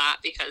saying a lot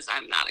because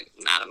I'm not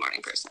a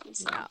morning person.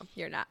 So. No,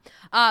 you're not.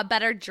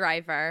 Better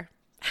driver?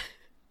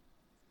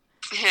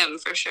 Him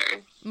for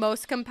sure.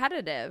 Most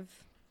competitive?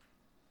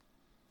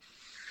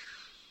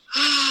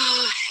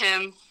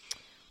 Him.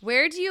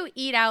 Where do you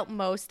eat out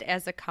most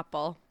as a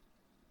couple?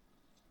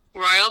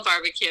 Royal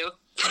Barbecue.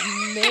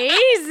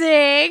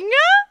 Amazing.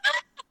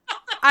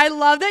 I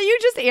love that you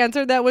just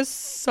answered that with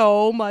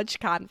so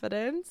much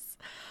confidence.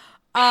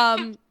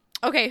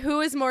 Okay, who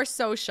is more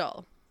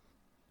social?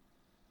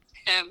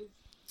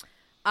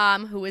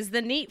 Him. Who is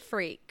the neat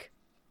freak?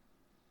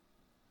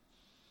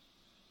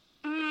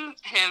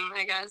 Him,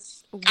 I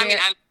guess.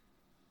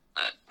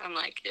 I'm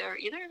like, are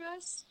either of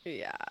us?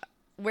 Yeah.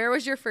 Where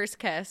was your first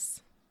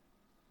kiss?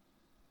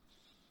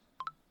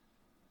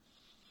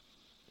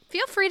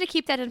 Feel free to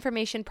keep that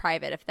information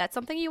private if that's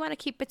something you want to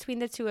keep between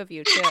the two of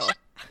you, too.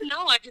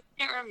 No, I just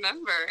can't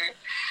remember.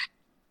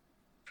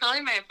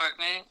 Probably my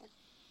apartment.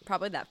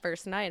 Probably that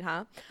first night,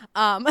 huh?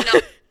 No, I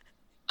wasn't,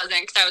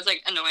 because I was,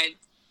 like, annoyed.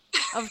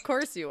 Of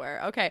course you were.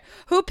 Okay.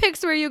 Who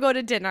picks where you go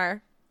to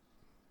dinner?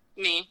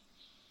 Me.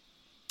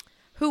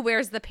 Who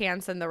wears the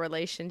pants in the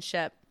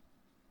relationship?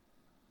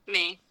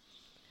 Me.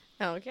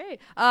 Okay.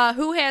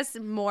 Who has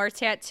more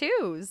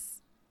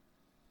tattoos?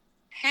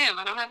 Him.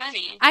 I don't have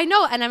any. I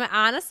know, and I'm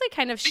honestly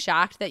kind of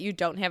shocked that you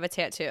don't have a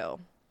tattoo.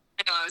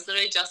 I know. I was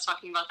literally just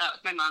talking about that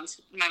with my mom.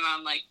 My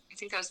mom, like, I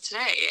think that was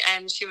today,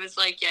 and she was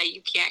like, "Yeah,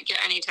 you can't get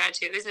any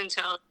tattoos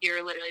until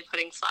you're literally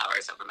putting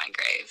flowers over my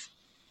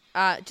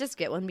grave." Just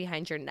get one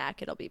behind your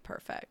neck. It'll be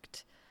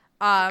perfect.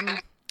 Okay.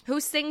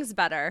 Who sings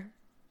better?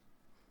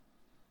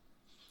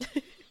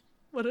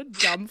 What a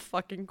dumb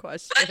fucking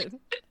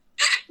question.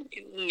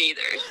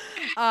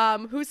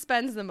 Neither. Who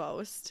spends the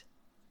most?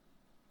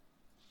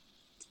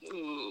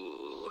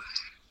 Ooh.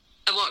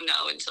 I won't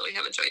know until we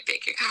have a joint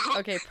bank account.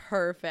 Okay,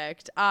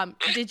 perfect.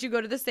 Did you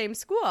go to the same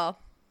school?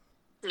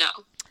 No.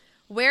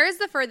 Where is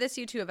the furthest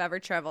you two have ever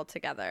traveled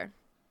together?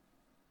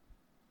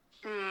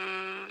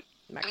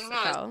 Mexico.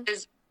 I don't know.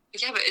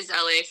 But is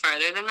LA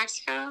farther than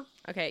Mexico?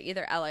 Okay,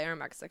 either LA or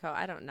Mexico.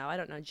 I don't know. I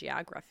don't know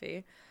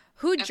geography.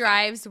 Who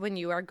drives when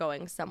you are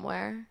going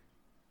somewhere?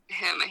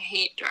 Him. I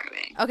hate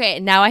driving. Okay,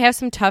 now I have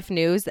some tough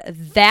news.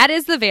 That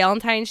is the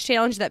Valentine's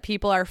challenge that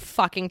people are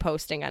fucking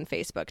posting on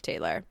Facebook,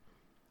 Taylor.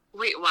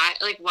 Wait, why?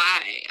 Like,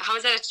 why? How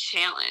is that a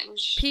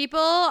challenge?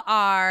 People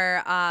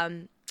are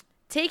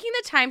taking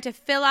the time to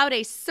fill out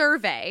a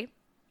survey.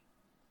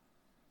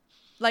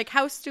 Like,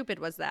 how stupid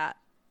was that?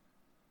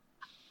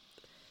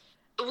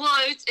 Well,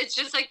 it's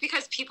just, like,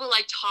 because people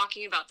like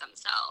talking about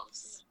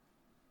themselves.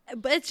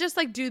 But it's just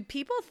like, do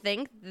people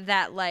think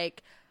that,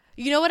 like,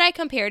 you know what I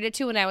compared it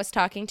to when I was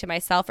talking to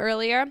myself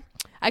earlier?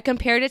 I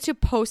compared it to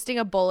posting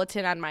a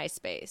bulletin on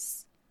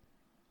MySpace.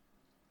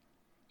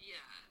 Yeah.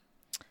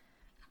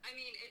 I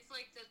mean, it's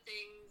like the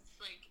things,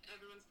 like,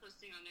 everyone's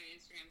posting on their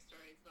Instagram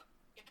stories, but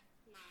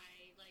my,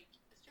 like,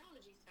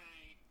 astrology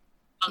sign.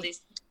 All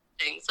these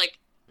things. Like,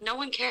 no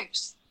one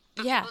cares.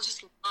 But yeah. People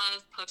just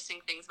love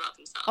posting things about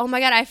themselves. Oh my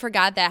God, I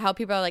forgot that. How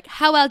people are like,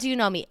 how well do you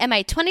know me? Am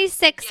I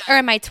 26 or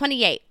am I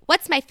 28?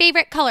 What's my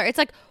favorite color? It's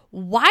like,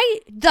 why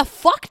the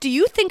fuck do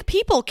you think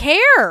people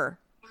care?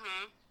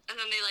 Mm-hmm. And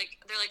then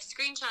they're like,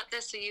 screenshot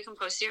this so you can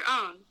post your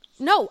own.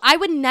 No, I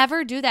would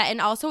never do that.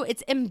 And also,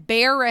 it's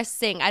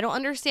embarrassing. I don't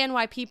understand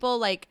why people,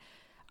 like,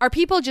 are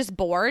people just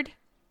bored?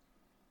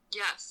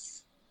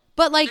 Yes.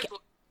 But, like,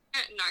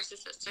 they're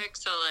narcissistic,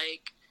 so,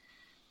 like,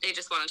 they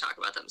just want to talk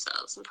about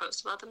themselves and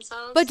post about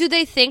themselves. But do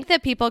they think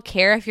that people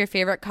care if your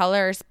favorite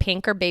color is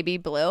pink or baby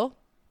blue?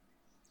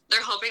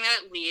 They're hoping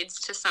that it leads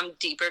to some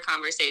deeper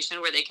conversation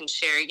where they can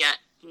share yet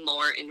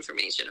more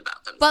information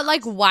about themselves. But,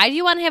 like, why do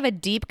you want to have a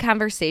deep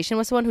conversation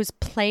with someone who's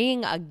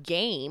playing a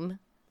game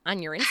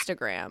on your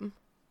Instagram?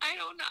 I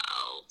don't know.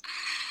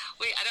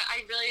 Wait,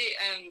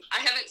 I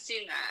haven't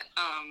seen that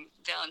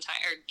Valentine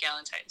or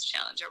Galentine's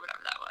challenge or whatever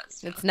that was.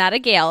 So. It's not a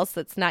Gales.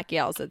 It's not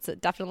Gales. It's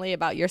definitely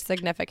about your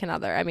significant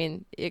other. I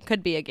mean, it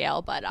could be a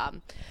Gale, but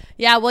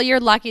yeah, well, you're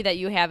lucky that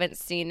you haven't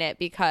seen it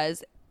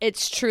because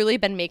it's truly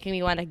been making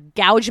me want to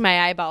gouge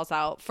my eyeballs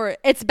out.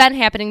 It's been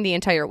happening the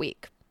entire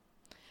week.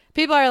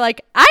 People are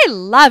like, I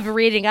love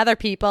reading other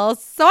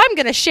people's, so I'm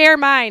going to share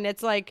mine.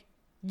 It's like,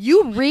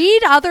 you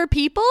read other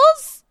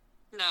people's?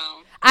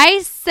 No. I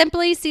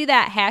simply see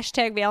that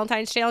hashtag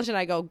Valentine's challenge and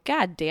I go,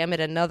 God damn it,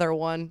 another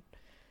one.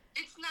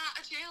 It's not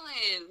a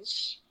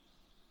challenge.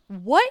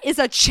 What is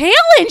a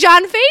challenge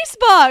on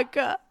Facebook?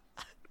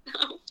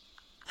 No.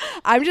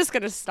 I'm just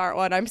going to start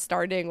one. I'm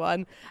starting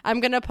one. I'm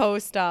going to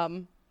post, I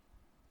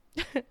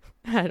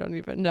don't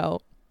even know.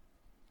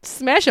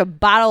 Smash a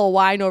bottle of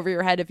wine over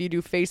your head if you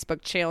do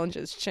Facebook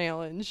challenges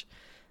challenge.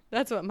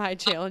 That's what my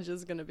challenge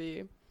is going to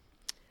be.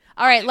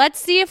 All right, let's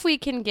see if we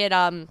can get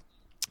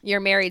your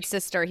married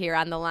sister here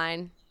on the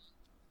line.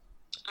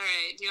 All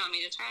right, do you want me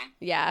to try?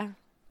 Yeah,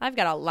 I've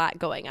got a lot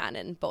going on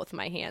in both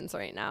my hands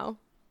right now.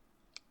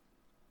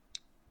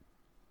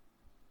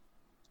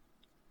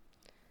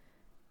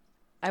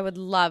 I would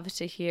love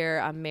to hear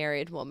a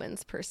married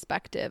woman's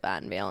perspective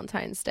on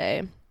Valentine's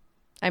Day.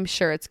 I'm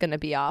sure it's going to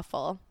be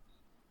awful.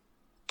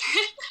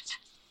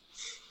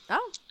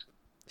 Oh,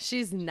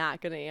 she's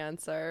not going to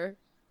answer.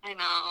 I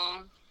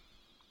know.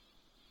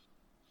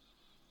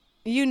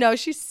 You know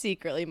she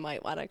secretly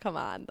might want to come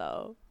on,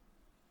 though.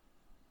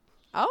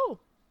 Oh.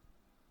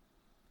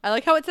 I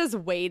like how it says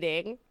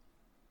waiting.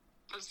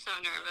 I'm so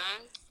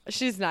nervous.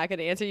 She's not going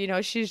to answer. You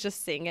know, she's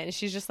just saying it, and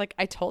she's just like,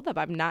 I told them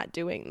I'm not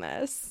doing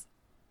this.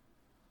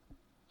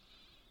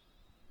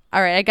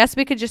 All right, I guess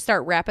we could just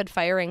start rapid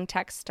firing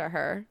text to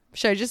her.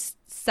 Should I just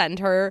send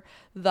her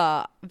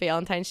the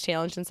Valentine's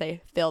challenge and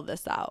say, fill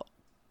this out?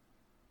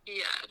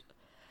 Yeah.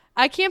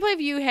 I can't believe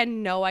you had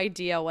no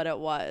idea what it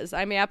was.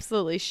 I'm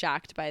absolutely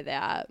shocked by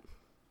that.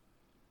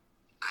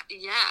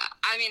 Yeah.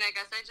 I mean, I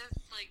guess I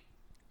just, like,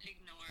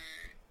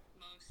 ignore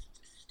most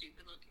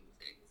stupid-looking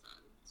things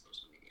on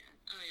social media.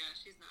 Oh, yeah,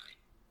 she's not.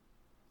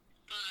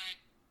 But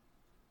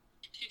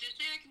she did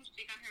say I can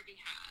speak on her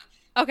behalf.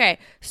 Okay,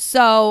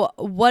 so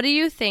what do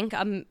you think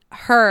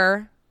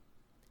her,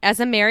 as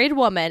a married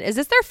woman, is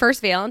this their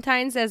first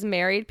Valentine's as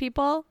married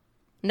people?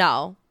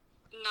 No.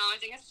 No, I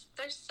think it's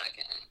their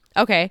second.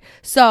 Okay,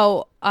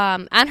 so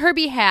on her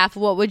behalf,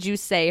 what would you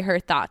say her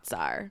thoughts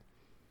are?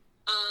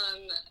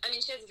 I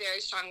mean, she has very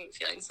strong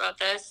feelings about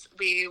this.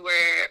 We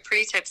were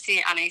pretty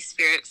tipsy on a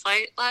Spirit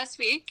flight last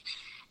week.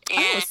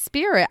 And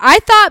Spirit. I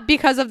thought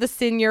because of the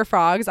senior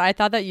frogs, I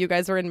thought that you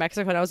guys were in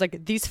Mexico, and I was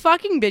like, these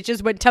fucking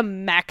bitches went to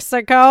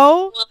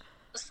Mexico? Well,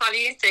 the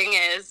funny thing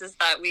is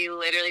that we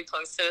literally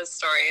posted a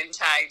story and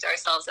tagged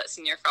ourselves at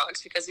Senior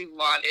Frogs because we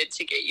wanted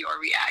to get your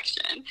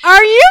reaction.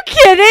 Are you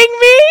kidding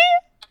me?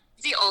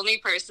 The only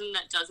person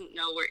that doesn't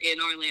know we're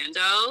in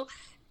Orlando,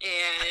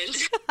 and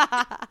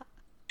I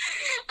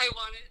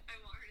want her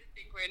to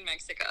think we're in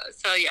Mexico.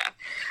 So yeah.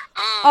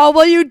 Oh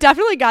well, you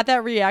definitely got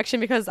that reaction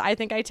because I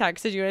think I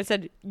texted you and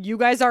said you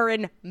guys are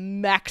in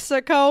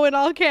Mexico in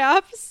all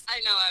caps. I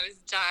know, I was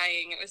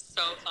dying. It was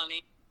so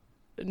funny.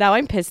 Now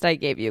I'm pissed I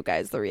gave you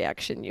guys the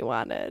reaction you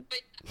wanted.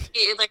 But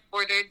he like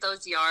ordered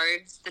those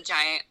yards, the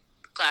giant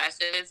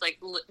glasses, like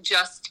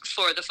just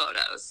for the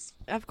photos.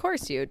 Of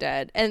course you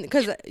did, and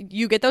because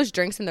you get those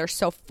drinks and they're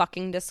so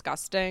fucking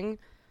disgusting.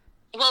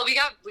 Well, we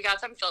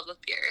got them filled with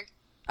beer.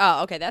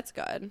 Oh, okay, that's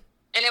good. And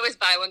it was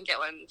buy one get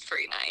one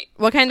free night.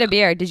 What kind of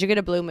beer? Did you get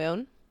a Blue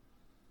Moon?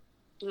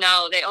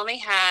 No, they only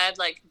had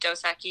like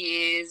Dos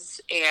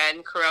Equis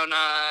and Corona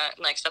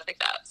and like stuff like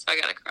that. So I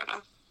got a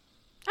Corona.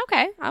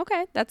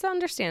 Okay, that's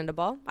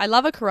understandable. I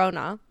love a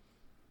Corona.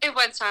 It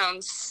went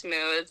down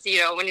smooth. You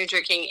know, when you're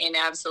drinking an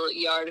absolute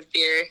yard of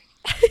beer,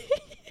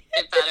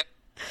 it better.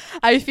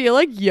 I feel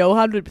like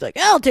Johan would be like,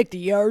 I'll take the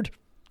yard.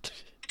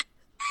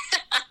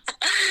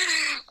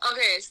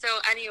 Okay, so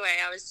anyway,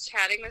 I was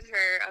chatting with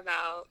her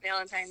about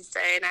Valentine's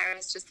Day, and I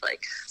was just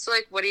like, so,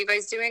 like, what are you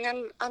guys doing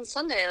on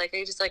Sunday? Like, are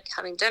you just, like,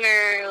 having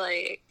dinner?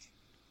 Like,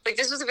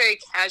 this was a very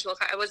casual,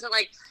 I wasn't,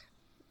 like,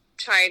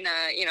 trying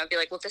to, you know, be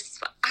like, well, this is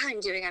what I'm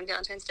doing on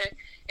Valentine's Day.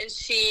 And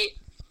she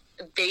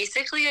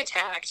basically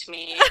attacked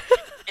me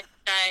and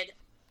said,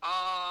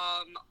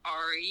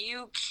 are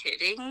you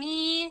kidding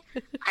me?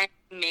 I'm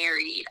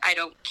married. I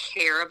don't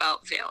care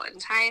about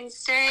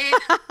Valentine's Day.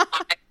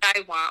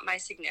 I want my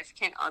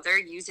significant other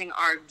using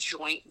our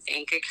joint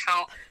bank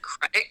account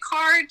credit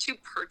card to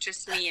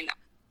purchase me an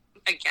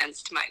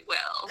against my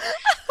will.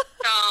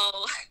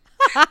 So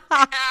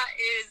that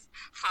is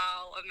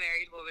how a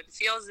married woman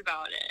feels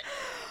about it.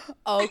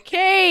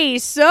 Okay,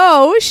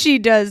 so she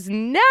does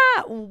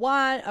not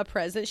want a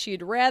present.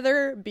 She'd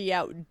rather be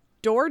out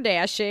door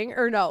dashing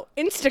or no,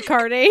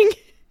 Instacarting.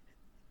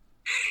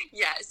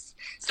 Yes.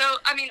 So,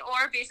 I mean,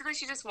 or basically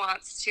she just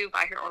wants to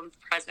buy her own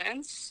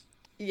presents.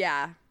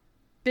 Yeah.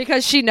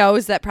 Because she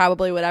knows that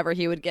probably whatever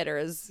he would get her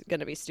is going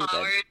to be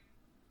stupid.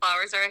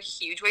 Flowers are a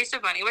huge waste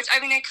of money, which,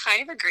 I mean, I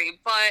kind of agree,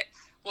 but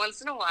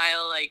once in a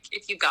while, like,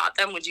 if you got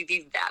them, would you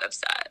be that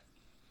upset?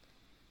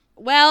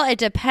 Well, it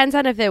depends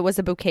on if it was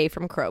a bouquet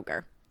from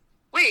Kroger.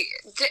 Wait,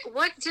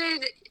 what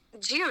did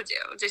Gio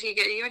do? Did he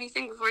get you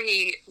anything before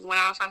he went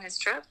off on his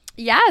trip?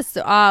 Yes.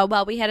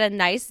 Well, we had a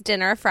nice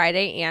dinner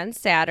Friday and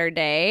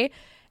Saturday.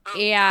 Oh.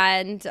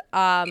 And,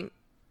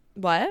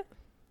 what?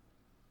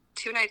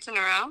 2 nights in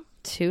a row?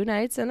 2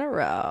 nights in a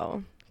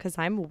row. Because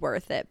I'm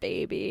worth it,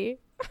 baby.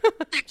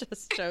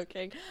 Just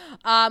joking.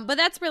 But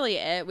that's really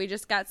it. We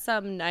just got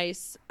some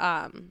nice,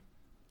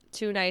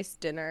 2 nice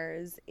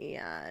dinners.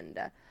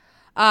 And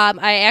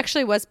I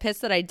actually was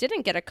pissed that I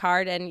didn't get a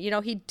card. And, you know,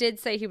 he did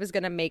say he was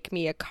going to make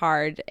me a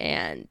card.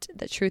 And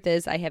the truth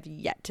is I have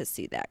yet to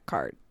see that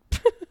card.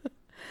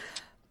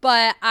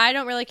 But I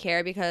don't really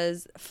care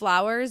because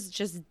flowers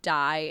just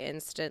die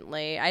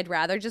instantly. I'd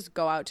rather just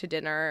go out to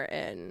dinner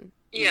and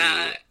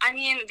yeah. I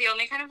mean, the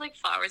only kind of like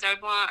flowers I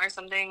would want are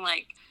something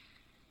like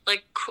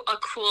a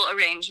cool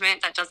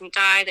arrangement that doesn't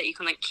die that you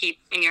can like keep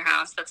in your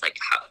house. That's like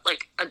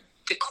a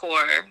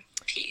decor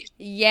piece.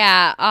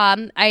 Yeah.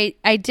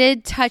 I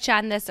did touch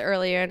on this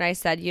earlier, and I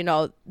said, you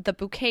know, the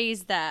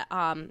bouquets that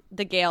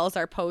the gals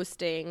are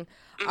posting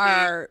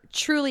are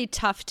truly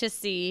tough to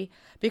see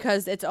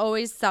because it's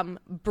always some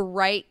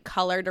bright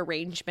colored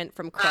arrangement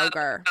from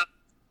Kroger.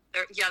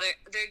 They're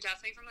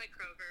definitely from like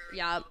Kroger.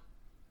 Yeah.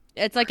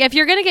 It's like, if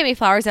you're going to get me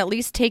flowers, at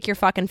least take your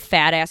fucking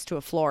fat ass to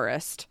a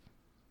florist.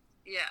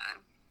 Yeah.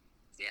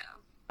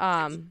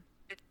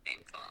 It's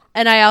painful.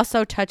 And I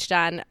also touched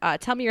on,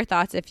 tell me your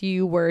thoughts if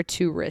you were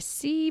to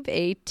receive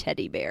a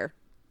teddy bear.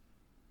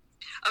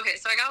 Okay,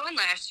 so I got one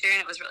last year,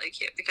 and it was really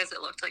cute because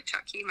it looked like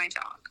Chucky, my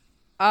dog.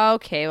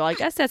 Okay, well, I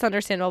guess that's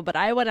understandable, but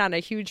I went on a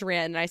huge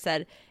rant, and I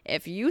said,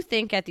 if you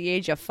think at the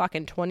age of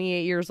fucking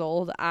 28 years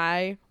old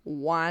I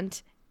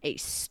want a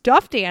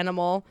stuffed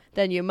animal,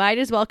 then you might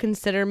as well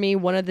consider me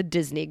one of the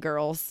Disney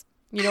girls.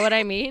 You know what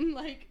I mean?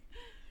 Like,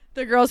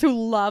 The girls who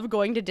love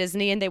going to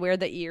Disney and they wear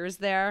the ears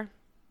there.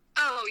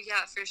 Oh,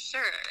 yeah, for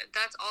sure.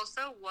 That's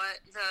also what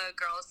the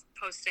girls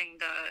posting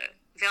the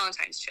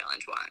Valentine's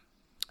challenge want.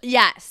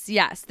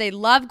 Yes. They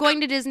love going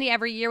to Disney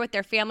every year with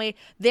their family.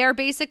 They're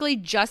basically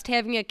just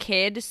having a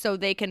kid so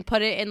they can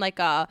put it in like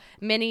a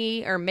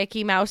Minnie or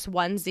Mickey Mouse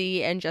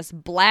onesie and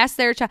just blast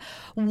their child.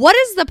 What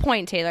is the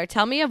point, Taylor?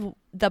 Tell me of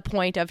the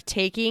point of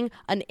taking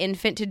an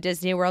infant to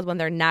Disney World when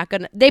they're not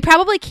going to. They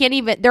probably can't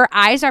even. Their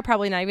eyes are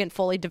probably not even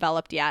fully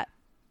developed yet.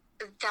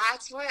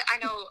 That's what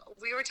I know.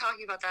 We were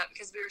talking about that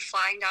because we were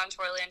flying down to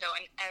Orlando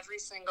and every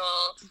single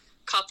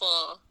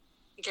couple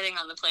getting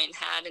on the plane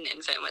had an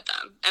infant with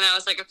them. And I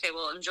was like, okay,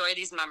 well, enjoy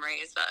these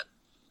memories that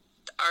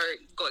are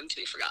going to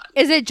be forgotten.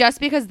 Is it just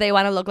because they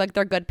want to look like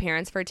they're good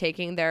parents for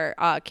taking their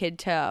kid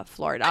to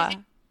Florida? I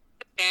think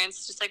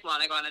parents just like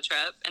want to go on a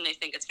trip and they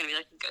think it's going to be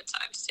like a good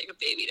time to take a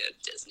baby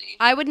to Disney.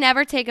 I would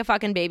never take a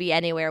fucking baby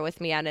anywhere with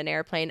me on an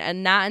airplane,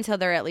 and not until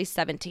they're at least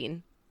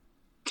 17.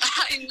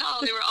 I know,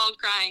 they were all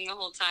crying the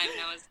whole time.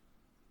 And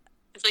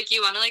it's like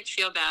you want to like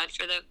feel bad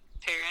for the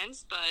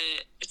parents, but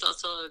it's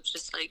also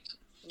just like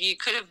you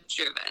could have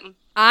driven.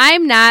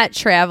 I'm not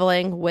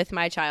traveling with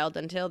my child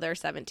until they're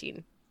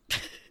 17.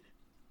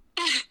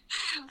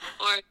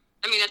 Or,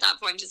 I mean, at that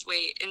point, just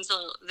wait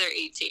until they're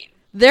 18.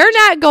 They're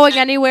not going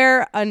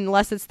anywhere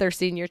unless it's their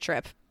senior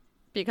trip,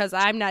 because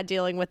I'm not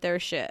dealing with their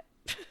shit.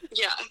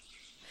 Yeah.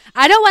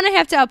 I don't want to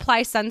have to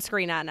apply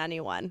sunscreen on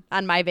anyone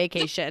on my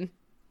vacation.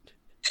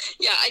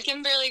 Yeah, I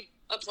can barely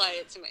apply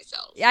it to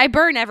myself. I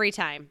burn every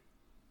time.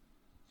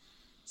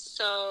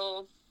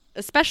 So.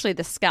 Especially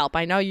the scalp.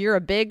 I know you're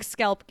a big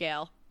scalp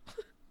gal.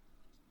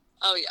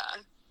 Oh,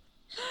 yeah.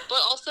 But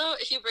also,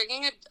 if you're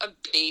bringing a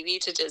baby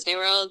to Disney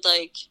World,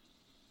 like,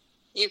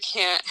 you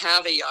can't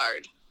have a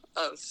yard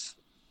of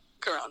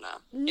Corona.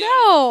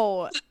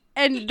 No.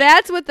 And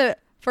that's what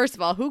first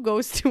of all, who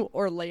goes to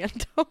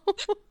Orlando?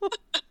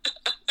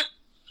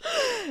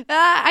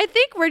 I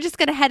think we're just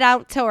going to head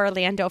out to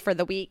Orlando for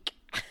the week.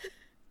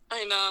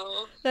 I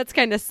know. That's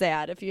kind of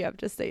sad if you have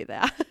to say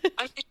that.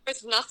 I mean,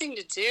 there's nothing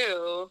to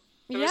do.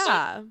 There's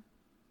Yeah.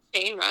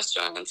 chain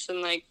restaurants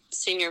and, like,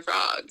 Senior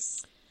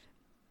Frogs.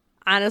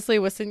 Honestly,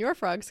 with Senor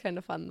Frog's kind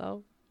of fun,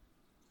 though.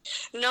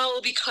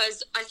 No,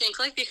 because I think,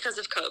 like, because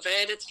of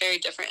COVID, it's very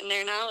different in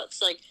there now.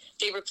 It's like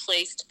they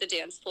replaced the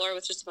dance floor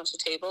with just a bunch of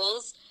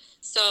tables.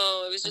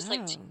 So it was just,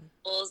 like,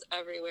 tables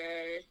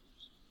everywhere.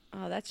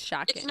 Oh, that's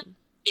shocking. It's not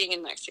being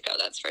in Mexico,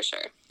 that's for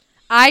sure.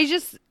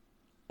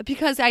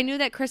 Because I knew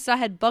that Krista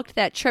had booked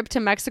that trip to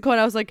Mexico,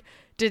 and I was like,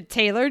 did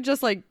Taylor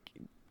just, like,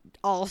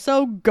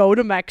 also go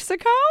to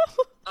Mexico?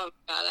 Oh,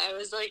 God, I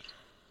was, like,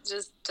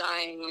 just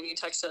dying when you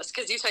texted us,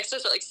 because you texted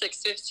us at, like,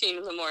 6:15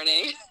 in the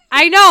morning.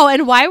 I know,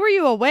 and why were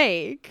you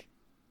awake?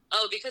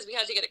 Oh, because we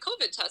had to get a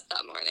COVID test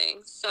that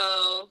morning,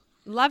 so...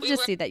 Love to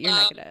see that you're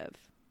negative.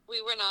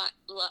 We were not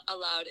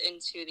allowed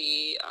into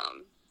the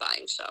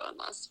buying show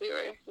unless we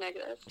were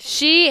negative.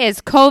 She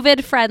is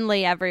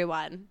COVID-friendly,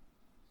 everyone.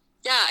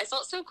 Yeah, I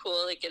felt so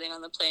cool, like, getting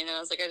on the plane, and I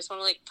was like, I just want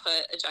to, like,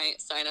 put a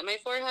giant sign on my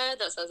forehead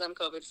that says I'm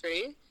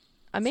COVID-free.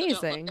 Amazing.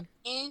 So don't look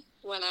at me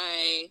when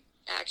I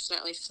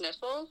accidentally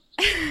sniffle.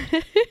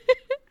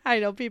 I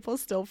know people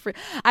still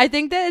I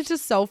think that it's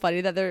just so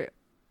funny that there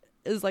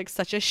is, like,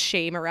 such a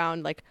shame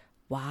around, like,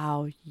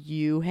 wow,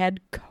 you had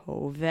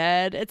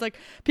COVID. It's like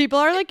people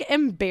are, like,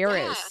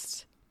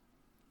 embarrassed.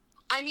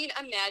 Yeah. I mean,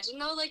 imagine,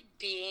 though, like,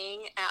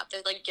 being at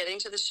the, like, getting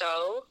to the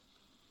show,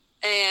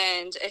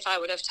 and if I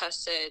would have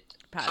tested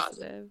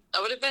positive,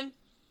 that would have been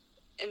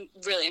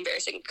really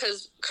embarrassing,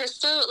 because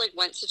Krista, like,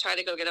 went to try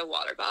to go get a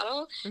water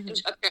bottle,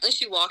 and apparently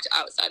she walked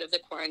outside of the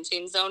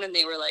quarantine zone, and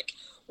they were like,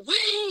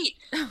 wait,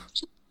 you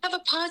have a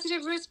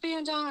positive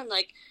wristband on,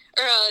 like,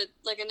 or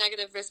a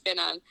negative wristband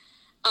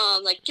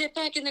on, like, get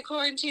back in the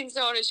quarantine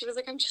zone. And she was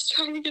like, I'm just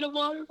trying to get a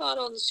water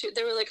bottle, and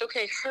they were like,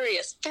 okay, hurry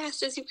as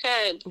fast as you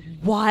can.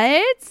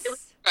 What? It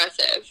was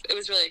aggressive. It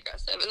was really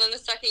aggressive. And then the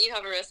second you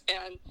have a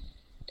wristband,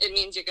 it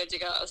means you're good to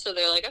go. So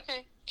they're like,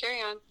 okay, carry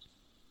on.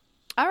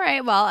 All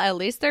right, well, at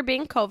least they're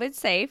being COVID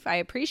safe. I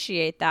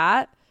appreciate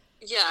that.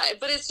 Yeah,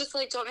 but it's just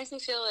like, don't make me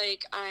feel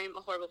like I'm a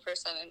horrible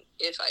person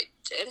if I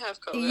did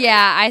have COVID.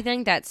 Yeah, I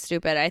think that's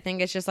stupid. I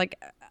think it's just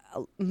like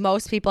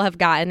most people have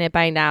gotten it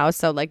by now,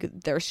 so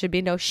like there should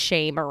be no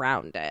shame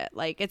around it.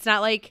 Like, it's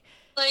not like,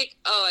 oh,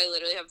 I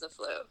literally have the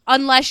flu.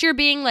 Unless you're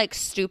being like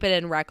stupid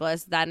and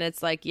reckless, then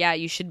it's like, yeah,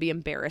 you should be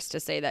embarrassed to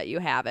say that you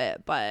have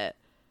it. But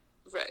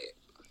right.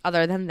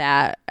 Other than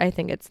that, I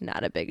think it's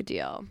not a big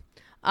deal.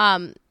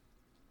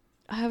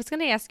 I was going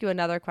to ask you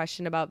another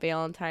question about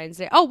Valentine's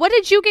Day. Oh, what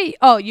did you get?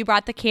 Oh, you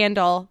brought the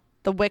candle,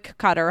 the wick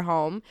cutter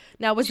home.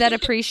 Now, was that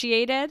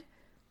appreciated?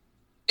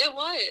 It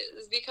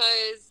was,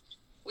 because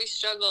we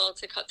struggle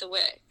to cut the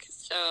wick.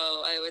 So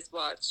I always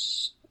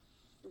watch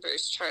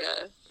Bruce try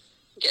to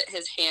get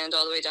his hand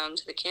all the way down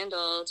to the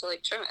candle to,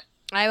 like, trim it.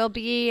 I will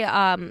be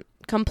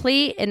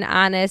complete and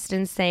honest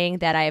in saying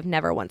that I have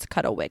never once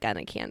cut a wick on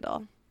a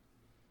candle.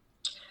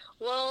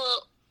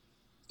 Well,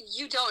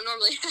 you don't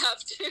normally have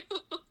to,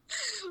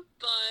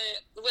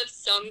 but with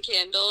some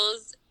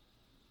candles,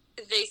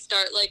 they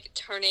start, like,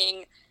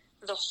 turning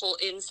the whole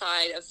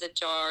inside of the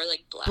jar,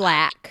 like, black.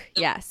 Black,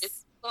 yes.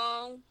 It's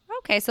long.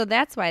 Okay, so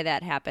that's why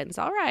that happens.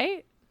 All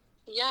right.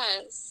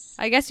 Yes.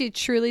 I guess you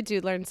truly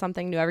do learn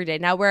something new every day.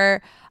 Now,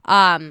 were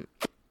the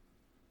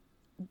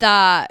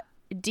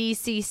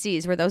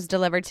DCCs, were those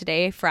delivered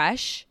today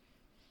fresh?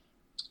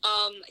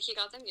 He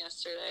got them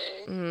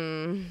yesterday.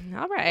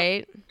 All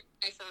right.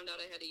 I found out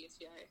I had a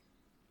UTI.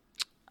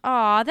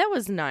 Aw, that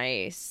was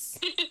nice.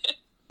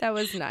 That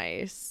was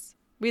nice.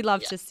 We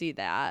love to see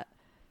that.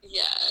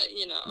 Yeah,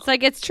 you know. It's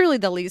like, it's truly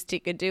the least he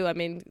could do. I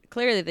mean,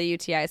 clearly the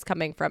UTI is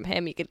coming from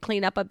him. He could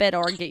clean up a bit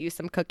or get you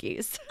some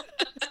cookies.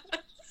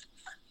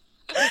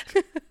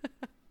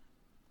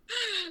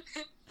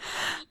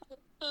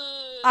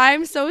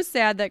 I'm so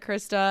sad that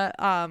Krista,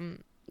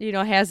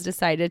 has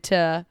decided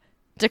to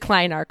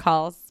decline our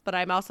calls, but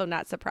I'm also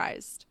not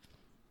surprised.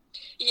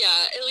 Yeah,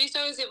 at least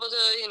I was able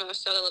to,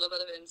 shed a little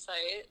bit of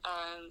insight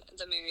on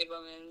the married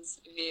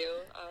woman's view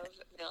of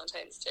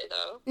Valentine's Day,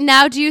 though.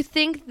 Now, do you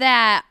think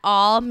that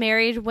all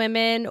married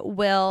women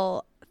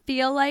will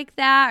feel like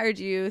that, or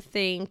do you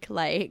think,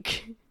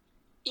 like...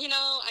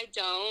 I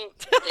don't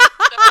think so.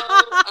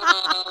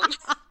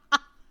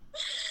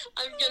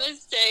 I'm going to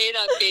say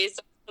that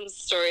based on some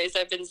stories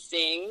I've been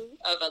seeing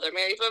of other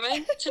married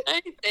women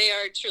today, they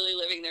are truly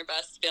living their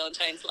best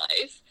Valentine's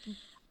life.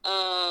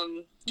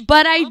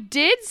 But I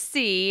did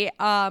see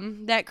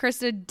that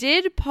Krista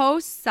did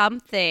post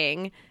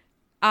something.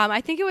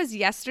 I think it was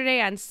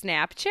yesterday on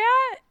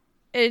Snapchat,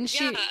 and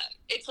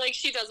it's like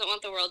she doesn't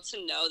want the world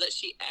to know that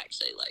she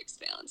actually likes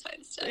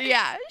Valentine's Day.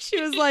 Yeah,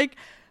 she was like,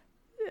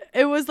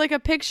 it was like a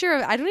picture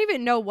of, I don't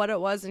even know what it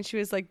was, and she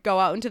was like, "Go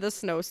out into the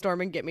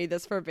snowstorm and get me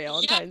this for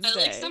Valentine's Day."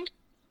 Like some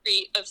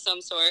treat of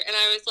some sort, and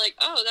I was like,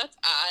 "Oh, that's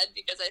odd,"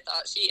 because I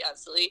thought she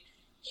absolutely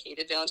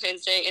hated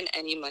Valentine's Day and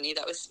any money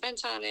that was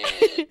spent on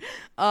it.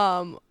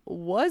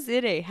 Was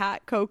it a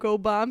hot cocoa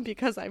bomb?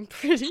 Because I'm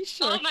pretty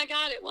sure. Oh my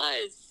God, it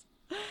was.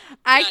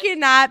 I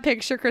cannot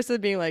picture Krista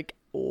being like,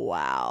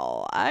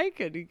 "Wow, I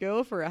could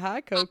go for a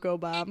hot cocoa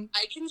bomb."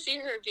 I can see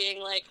her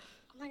being like,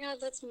 "Oh my God,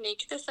 let's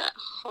make this at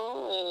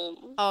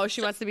home." Oh,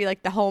 she wants to be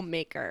like the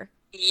homemaker.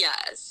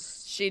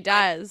 Yes. She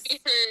does. I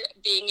see her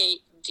being a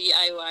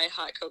DIY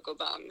hot cocoa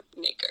bomb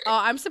maker. Oh,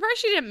 I'm surprised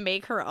she didn't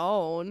make her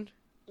own.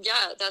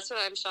 Yeah, that's what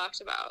I'm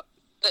shocked about.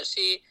 That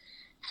she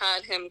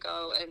had him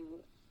go and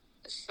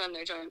spend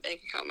their joint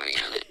bank account money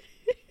on it.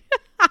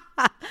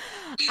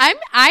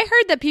 I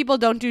heard that people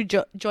don't do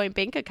joint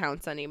bank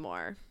accounts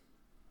anymore.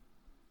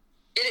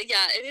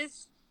 It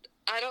is.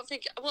 I don't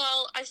think.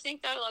 Well, I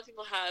think that a lot of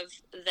people have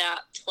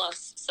that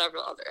plus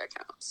several other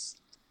accounts.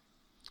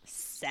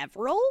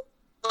 Several?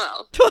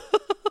 Well.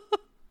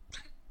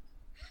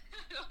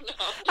 I don't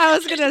know. I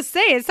was gonna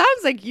say, it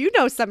sounds like you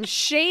know some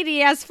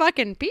shady ass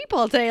fucking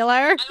people, Taylor.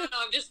 I don't know.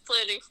 I'm just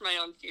planning for my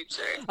own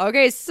future.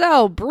 Okay,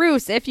 so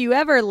Bruce, if you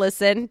ever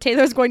listen,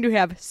 Taylor's going to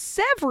have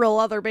several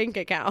other bank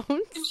accounts.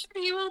 I'm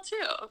sure you will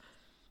too.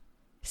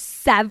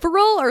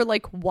 Several or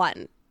like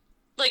one?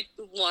 Like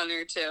one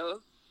or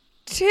two.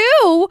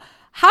 Two?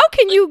 How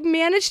can you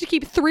manage to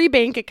keep 3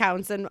 bank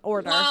accounts in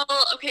order? Well,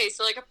 okay,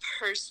 so like a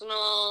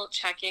personal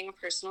checking, a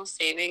personal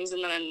savings,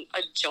 and then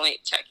a joint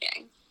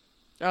checking.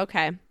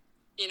 Okay.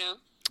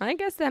 I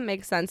guess that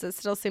makes sense. It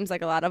still seems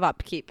like a lot of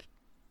upkeep.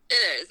 It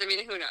is. I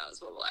mean, who knows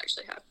what will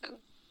actually happen.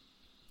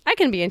 I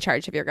can be in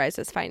charge of your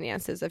guys'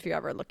 finances if you're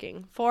ever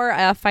looking for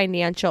a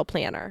financial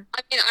planner. I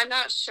mean, I'm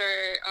not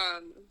sure,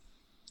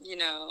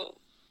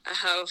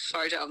 how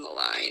far down the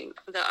line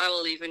that I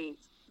will even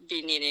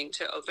be needing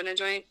to open a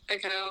joint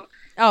account.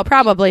 Oh,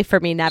 probably for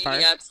me, never.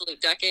 The absolute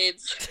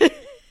decades. I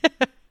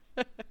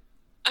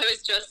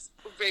was just,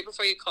 right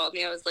before you called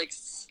me, I was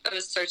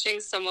searching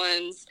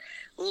someone's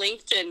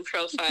LinkedIn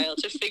profile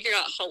to figure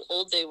out how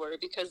old they were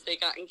because they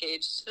got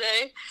engaged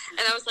today.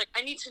 And I was like,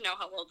 I need to know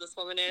how old this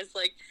woman is.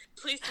 Like,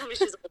 please tell me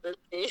she's older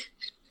than me.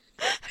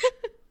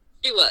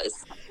 She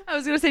was. I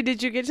was going to say,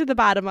 did you get to the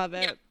bottom of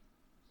it? Yeah.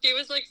 She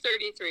was like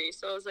 33.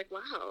 So I was like,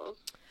 wow.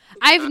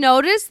 I've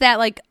noticed that,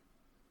 like,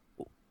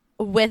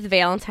 with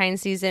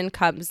Valentine's season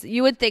comes,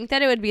 you would think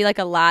that it would be like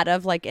a lot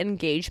of like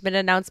engagement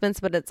announcements,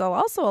 but it's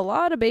also a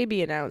lot of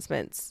baby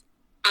announcements.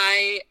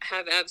 I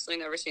have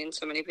absolutely never seen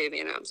so many baby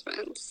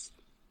announcements.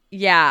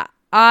 Yeah.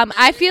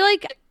 I feel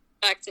like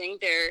expecting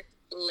their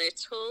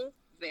little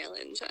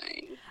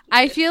Valentine.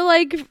 I feel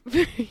like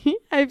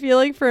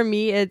for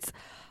me it's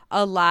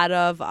a lot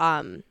of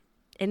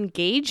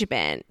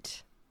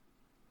engagement.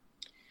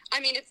 I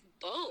mean, it's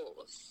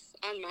both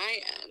on my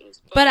end.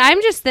 But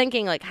I'm just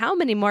thinking, like, how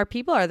many more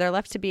people are there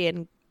left to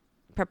be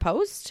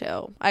proposed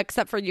to?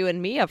 Except for you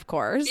and me, of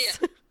course. Yeah,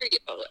 for you.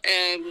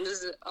 And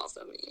this is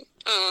also me.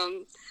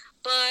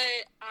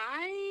 But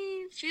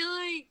I feel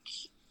like,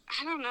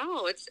 I don't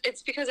know.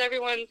 It's because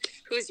everyone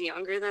who's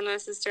younger than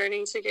us is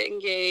starting to get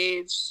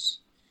engaged.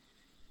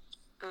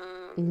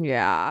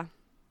 Yeah.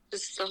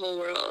 Just the whole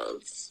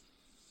world.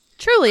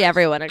 Truly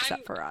everyone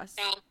except for us.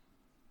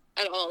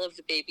 At all of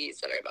the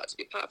babies that are about to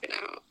be popping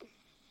out.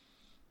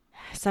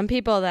 Some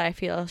people that I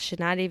feel should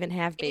not even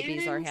have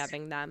babies are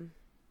having them.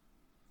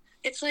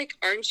 It's like,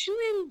 aren't you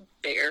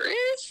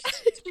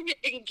embarrassed to get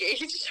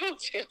engaged on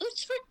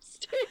Valentine's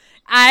Day?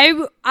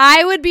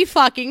 I would be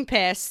fucking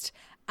pissed.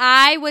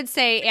 I would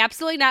say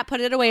absolutely not.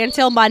 Put it away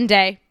until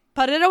Monday.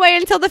 Put it away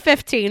until the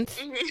 15th.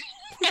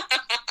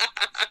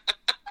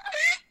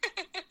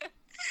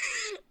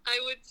 I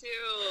would too.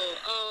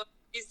 Oh,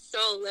 he's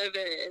so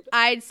livid.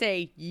 I'd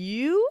say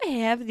you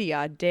have the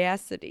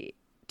audacity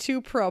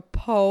to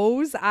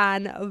propose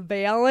on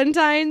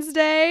Valentine's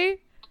Day.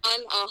 On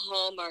a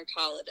Hallmark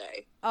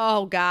holiday.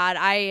 Oh, God.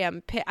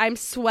 I'm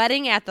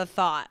sweating at the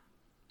thought.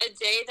 A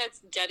day that's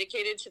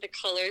dedicated to the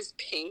colors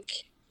pink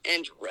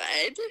and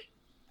red.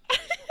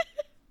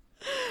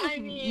 I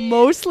mean,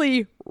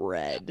 mostly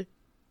red.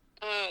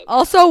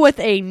 Also with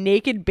a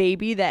naked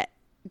baby that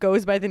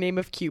goes by the name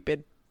of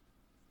Cupid.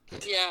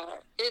 Yeah,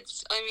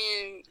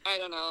 I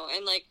don't know.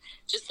 And like,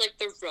 just like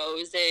the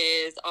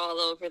roses all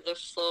over the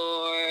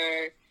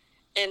floor.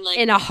 And like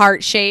in a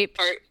heart shape.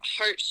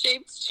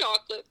 Heart-shaped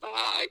chocolate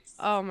box.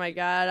 Oh my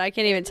God. I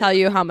can't even tell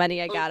you how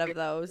many I got of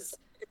those.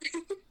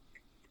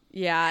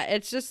 Yeah,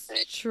 it's just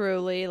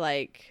truly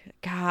like,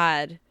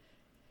 God.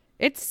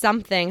 It's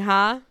something,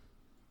 huh?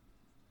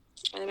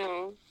 I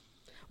know.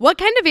 What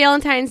kind of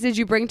Valentines did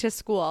you bring to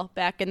school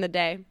back in the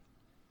day?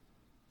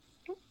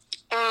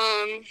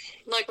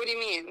 Like, what do you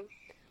mean?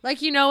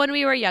 Like, when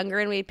we were younger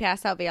and we'd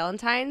pass out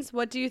Valentines,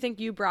 what do you think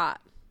you brought?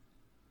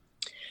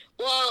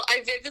 Well,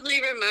 I vividly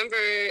remember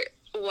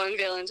one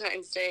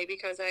Valentine's Day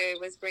because I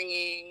was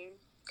bringing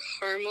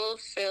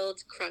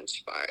caramel-filled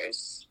Crunch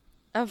bars.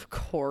 Of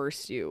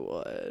course you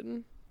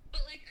would.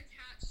 But, like,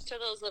 attached to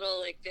those little,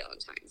 like,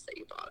 Valentines that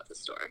you bought at the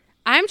store.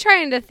 I'm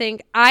trying to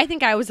think. I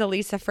think I was a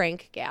Lisa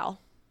Frank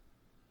gal.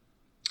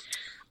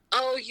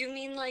 Oh, you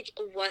mean, like,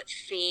 what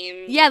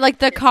theme? Yeah, like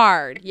the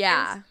card.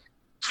 Yeah.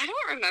 I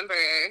don't remember.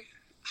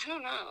 I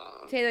don't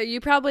know. Taylor,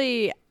 you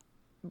probably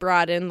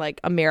brought in,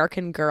 like,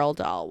 American Girl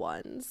doll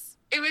ones.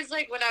 It was,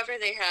 like, whatever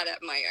they had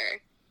at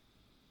Meijer.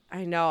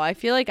 I know. I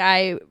feel like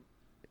I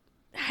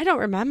don't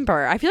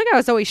remember. I feel like I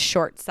was always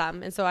short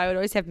some, and so I would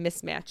always have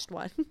mismatched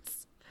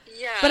ones.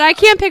 Yeah. But I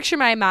can't picture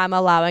my mom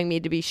allowing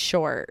me to be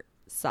short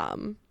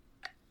some.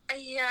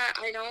 Yeah,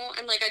 I don't,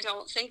 and, like, I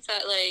don't think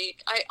that,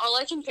 like, all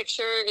I can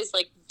picture is,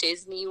 like,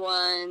 Disney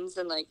ones,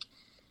 and, like,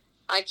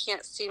 I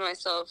can't see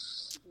myself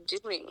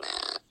doing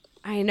that.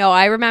 I know.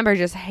 I remember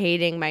just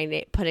hating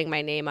putting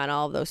my name on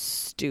all of those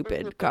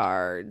stupid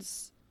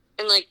cards.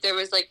 And, like, there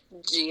was, like,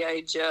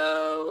 G.I.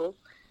 Joe,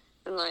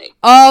 and, like...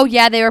 Oh,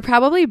 yeah, they were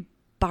probably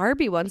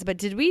Barbie ones, but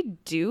did we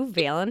do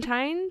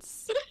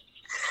Valentine's?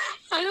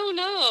 I don't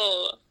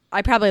know.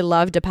 I probably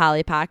loved a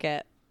Polly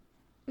Pocket.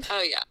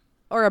 Oh, yeah.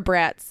 Or a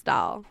Bratz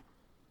doll.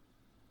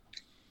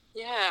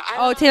 Yeah.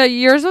 Oh, Taylor,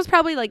 yours was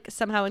probably, like,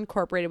 somehow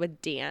incorporated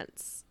with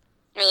dance.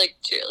 Or, like,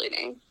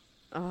 cheerleading.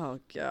 Oh,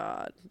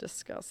 God.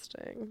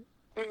 Disgusting.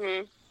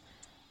 Mm-hmm.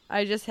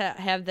 I just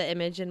have the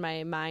image in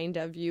my mind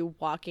of you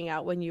walking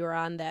out when you were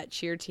on that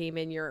cheer team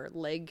in your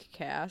leg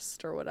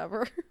cast or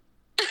whatever.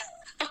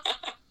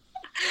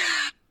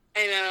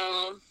 I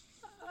know.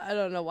 I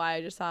don't know why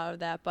I just thought of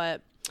that,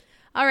 but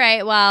all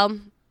right. Well,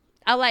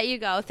 I'll let you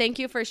go. Thank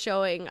you for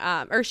showing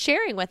or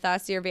sharing with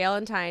us your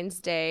Valentine's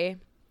Day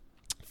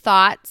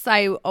thoughts.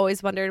 I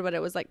always wondered what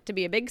it was like to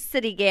be a big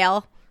city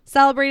gal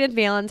celebrated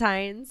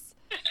Valentine's.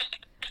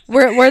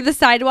 Were the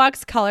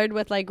sidewalks colored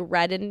with like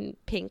red and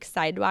pink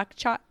sidewalk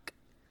chalk?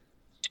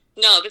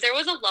 No, but there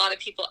was a lot of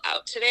people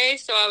out today,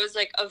 so I was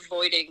like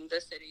avoiding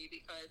the city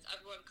because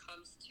everyone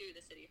comes to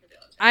the city for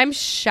Valentine's. I'm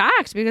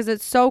shocked because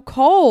it's so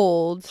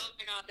cold. Oh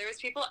my God, there was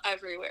people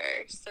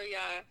everywhere. So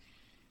yeah.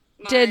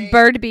 Did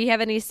Bird Bee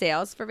have any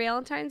sales for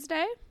Valentine's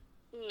Day?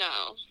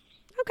 No.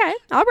 Okay,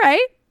 all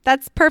right.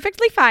 That's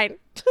perfectly fine.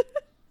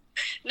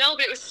 No,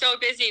 but it was so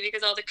busy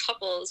because all the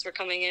couples were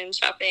coming in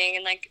shopping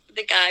and like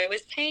the guy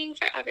was paying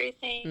for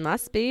everything.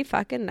 Must be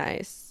fucking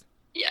nice.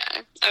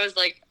 Yeah, I was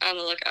like on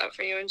the lookout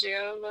for you and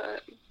Gio,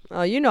 but...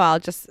 Oh, I'll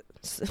just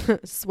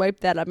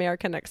swipe that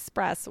American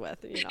Express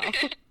with,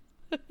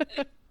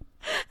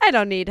 I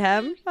don't need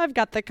him. I've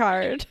got the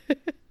card.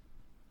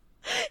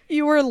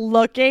 You were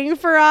looking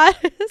for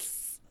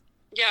us?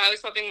 Yeah, I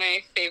was hoping my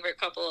favorite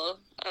couple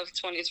of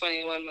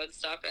 2021 would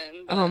stop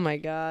in. But... Oh, my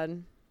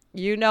God.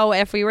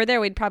 If we were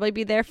there, we'd probably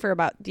be there for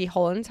about the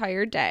whole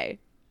entire day.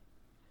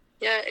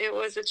 Yeah, it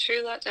was a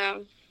true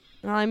letdown.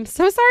 Well, I'm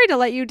so sorry to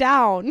let you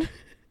down.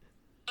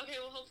 Okay,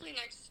 well, hopefully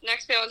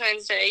next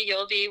Valentine's Day,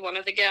 you'll be one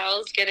of the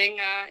gals getting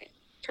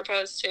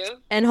proposed to.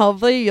 And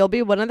hopefully you'll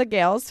be one of the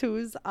gals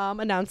who's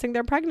announcing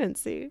their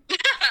pregnancy.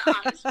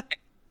 Honestly.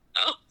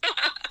 Oh.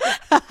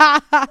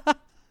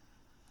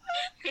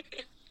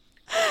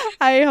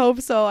 I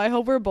hope so. I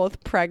hope we're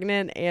both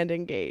pregnant and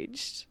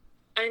engaged.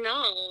 I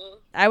know.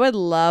 I would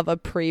love a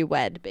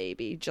pre-wed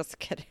baby. Just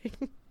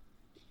kidding.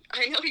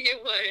 I know you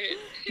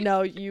would.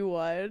 No, you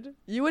would.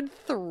 You would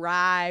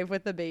thrive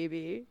with a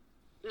baby.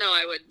 No,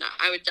 I would not.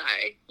 I would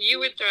die. You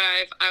would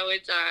thrive. I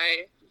would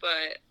die.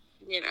 But,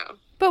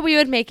 But we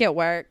would make it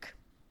work.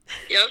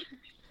 Yep.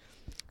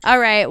 All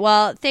right.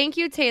 Well, thank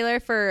you, Taylor,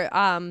 for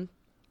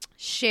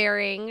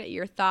sharing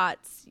your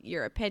thoughts,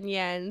 your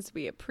opinions.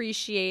 We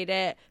appreciate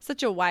it.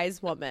 Such a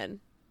wise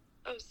woman.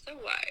 Oh, so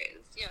wise.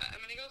 Yeah, I'm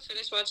going to go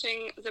finish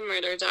watching the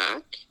murder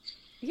doc.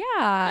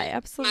 Yeah,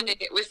 absolutely.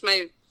 With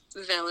my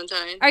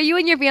Valentine. Are you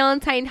and your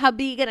Valentine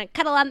hubby going to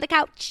cuddle on the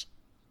couch?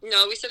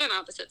 No, we sit on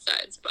opposite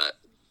sides, but...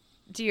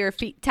 Do your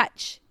feet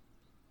touch?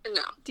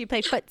 No. Do you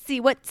play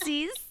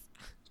footsie-wootsies?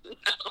 No.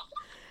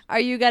 Are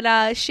you going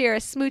to share a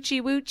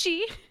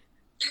smoochy-woochie?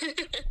 I'll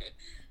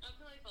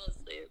probably fall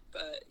asleep,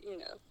 but, you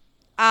know.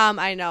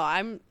 I know.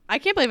 I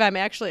can't believe I'm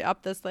actually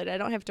up this late. I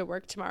don't have to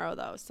work tomorrow,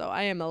 though, so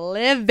I am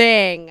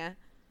living.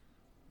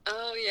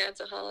 Oh, yeah, it's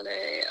a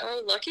holiday.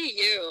 Oh, lucky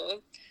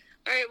you.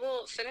 All right,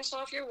 well, finish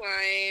off your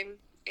wine,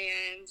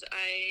 and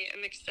I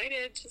am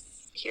excited to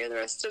hear the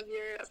rest of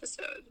your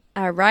episode.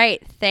 All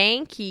right.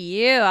 Thank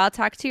you. I'll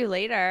talk to you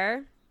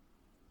later.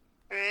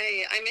 All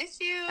right. I miss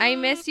you. I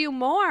miss you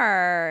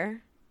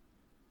more.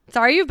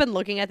 Sorry you've been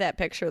looking at that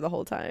picture the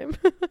whole time.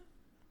 A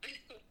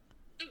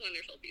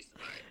wonderful piece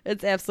of art.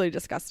 It's absolutely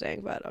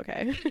disgusting, but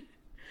okay.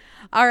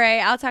 All right.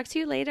 I'll talk to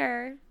you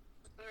later.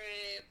 All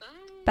right.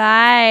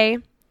 Bye.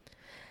 Bye.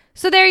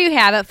 So there you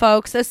have it,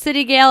 folks. A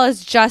city gal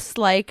is just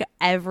like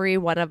every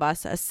one of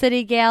us. A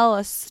city gal,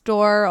 a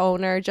store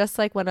owner, just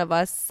like one of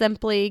us,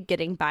 simply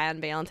getting by on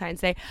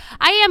Valentine's Day.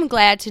 I am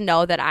glad to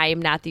know that I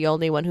am not the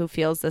only one who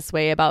feels this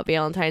way about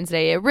Valentine's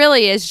Day. It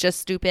really is just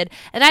stupid.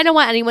 And I don't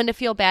want anyone to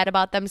feel bad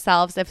about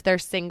themselves if they're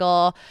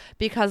single,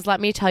 because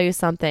let me tell you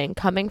something.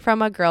 Coming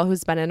from a girl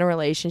who's been in a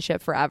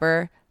relationship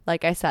forever,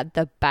 like I said,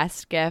 the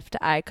best gift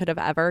I could have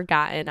ever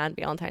gotten on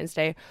Valentine's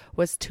Day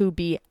was to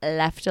be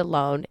left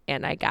alone,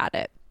 and I got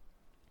it.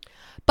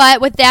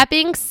 But with that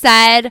being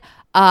said,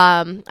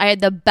 I had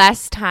the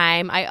best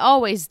time. I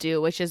always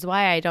do, which is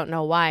why I don't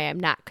know why I'm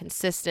not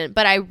consistent.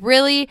 But I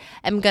really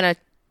am going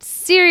to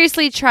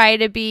seriously try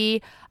to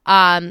be.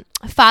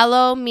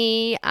 Follow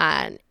me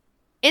on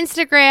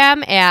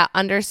Instagram at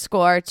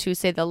 _ to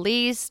say the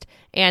least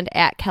and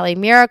at Kelly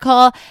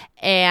Miracle.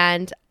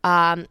 And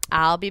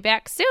I'll be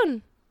back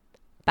soon.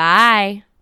 Bye.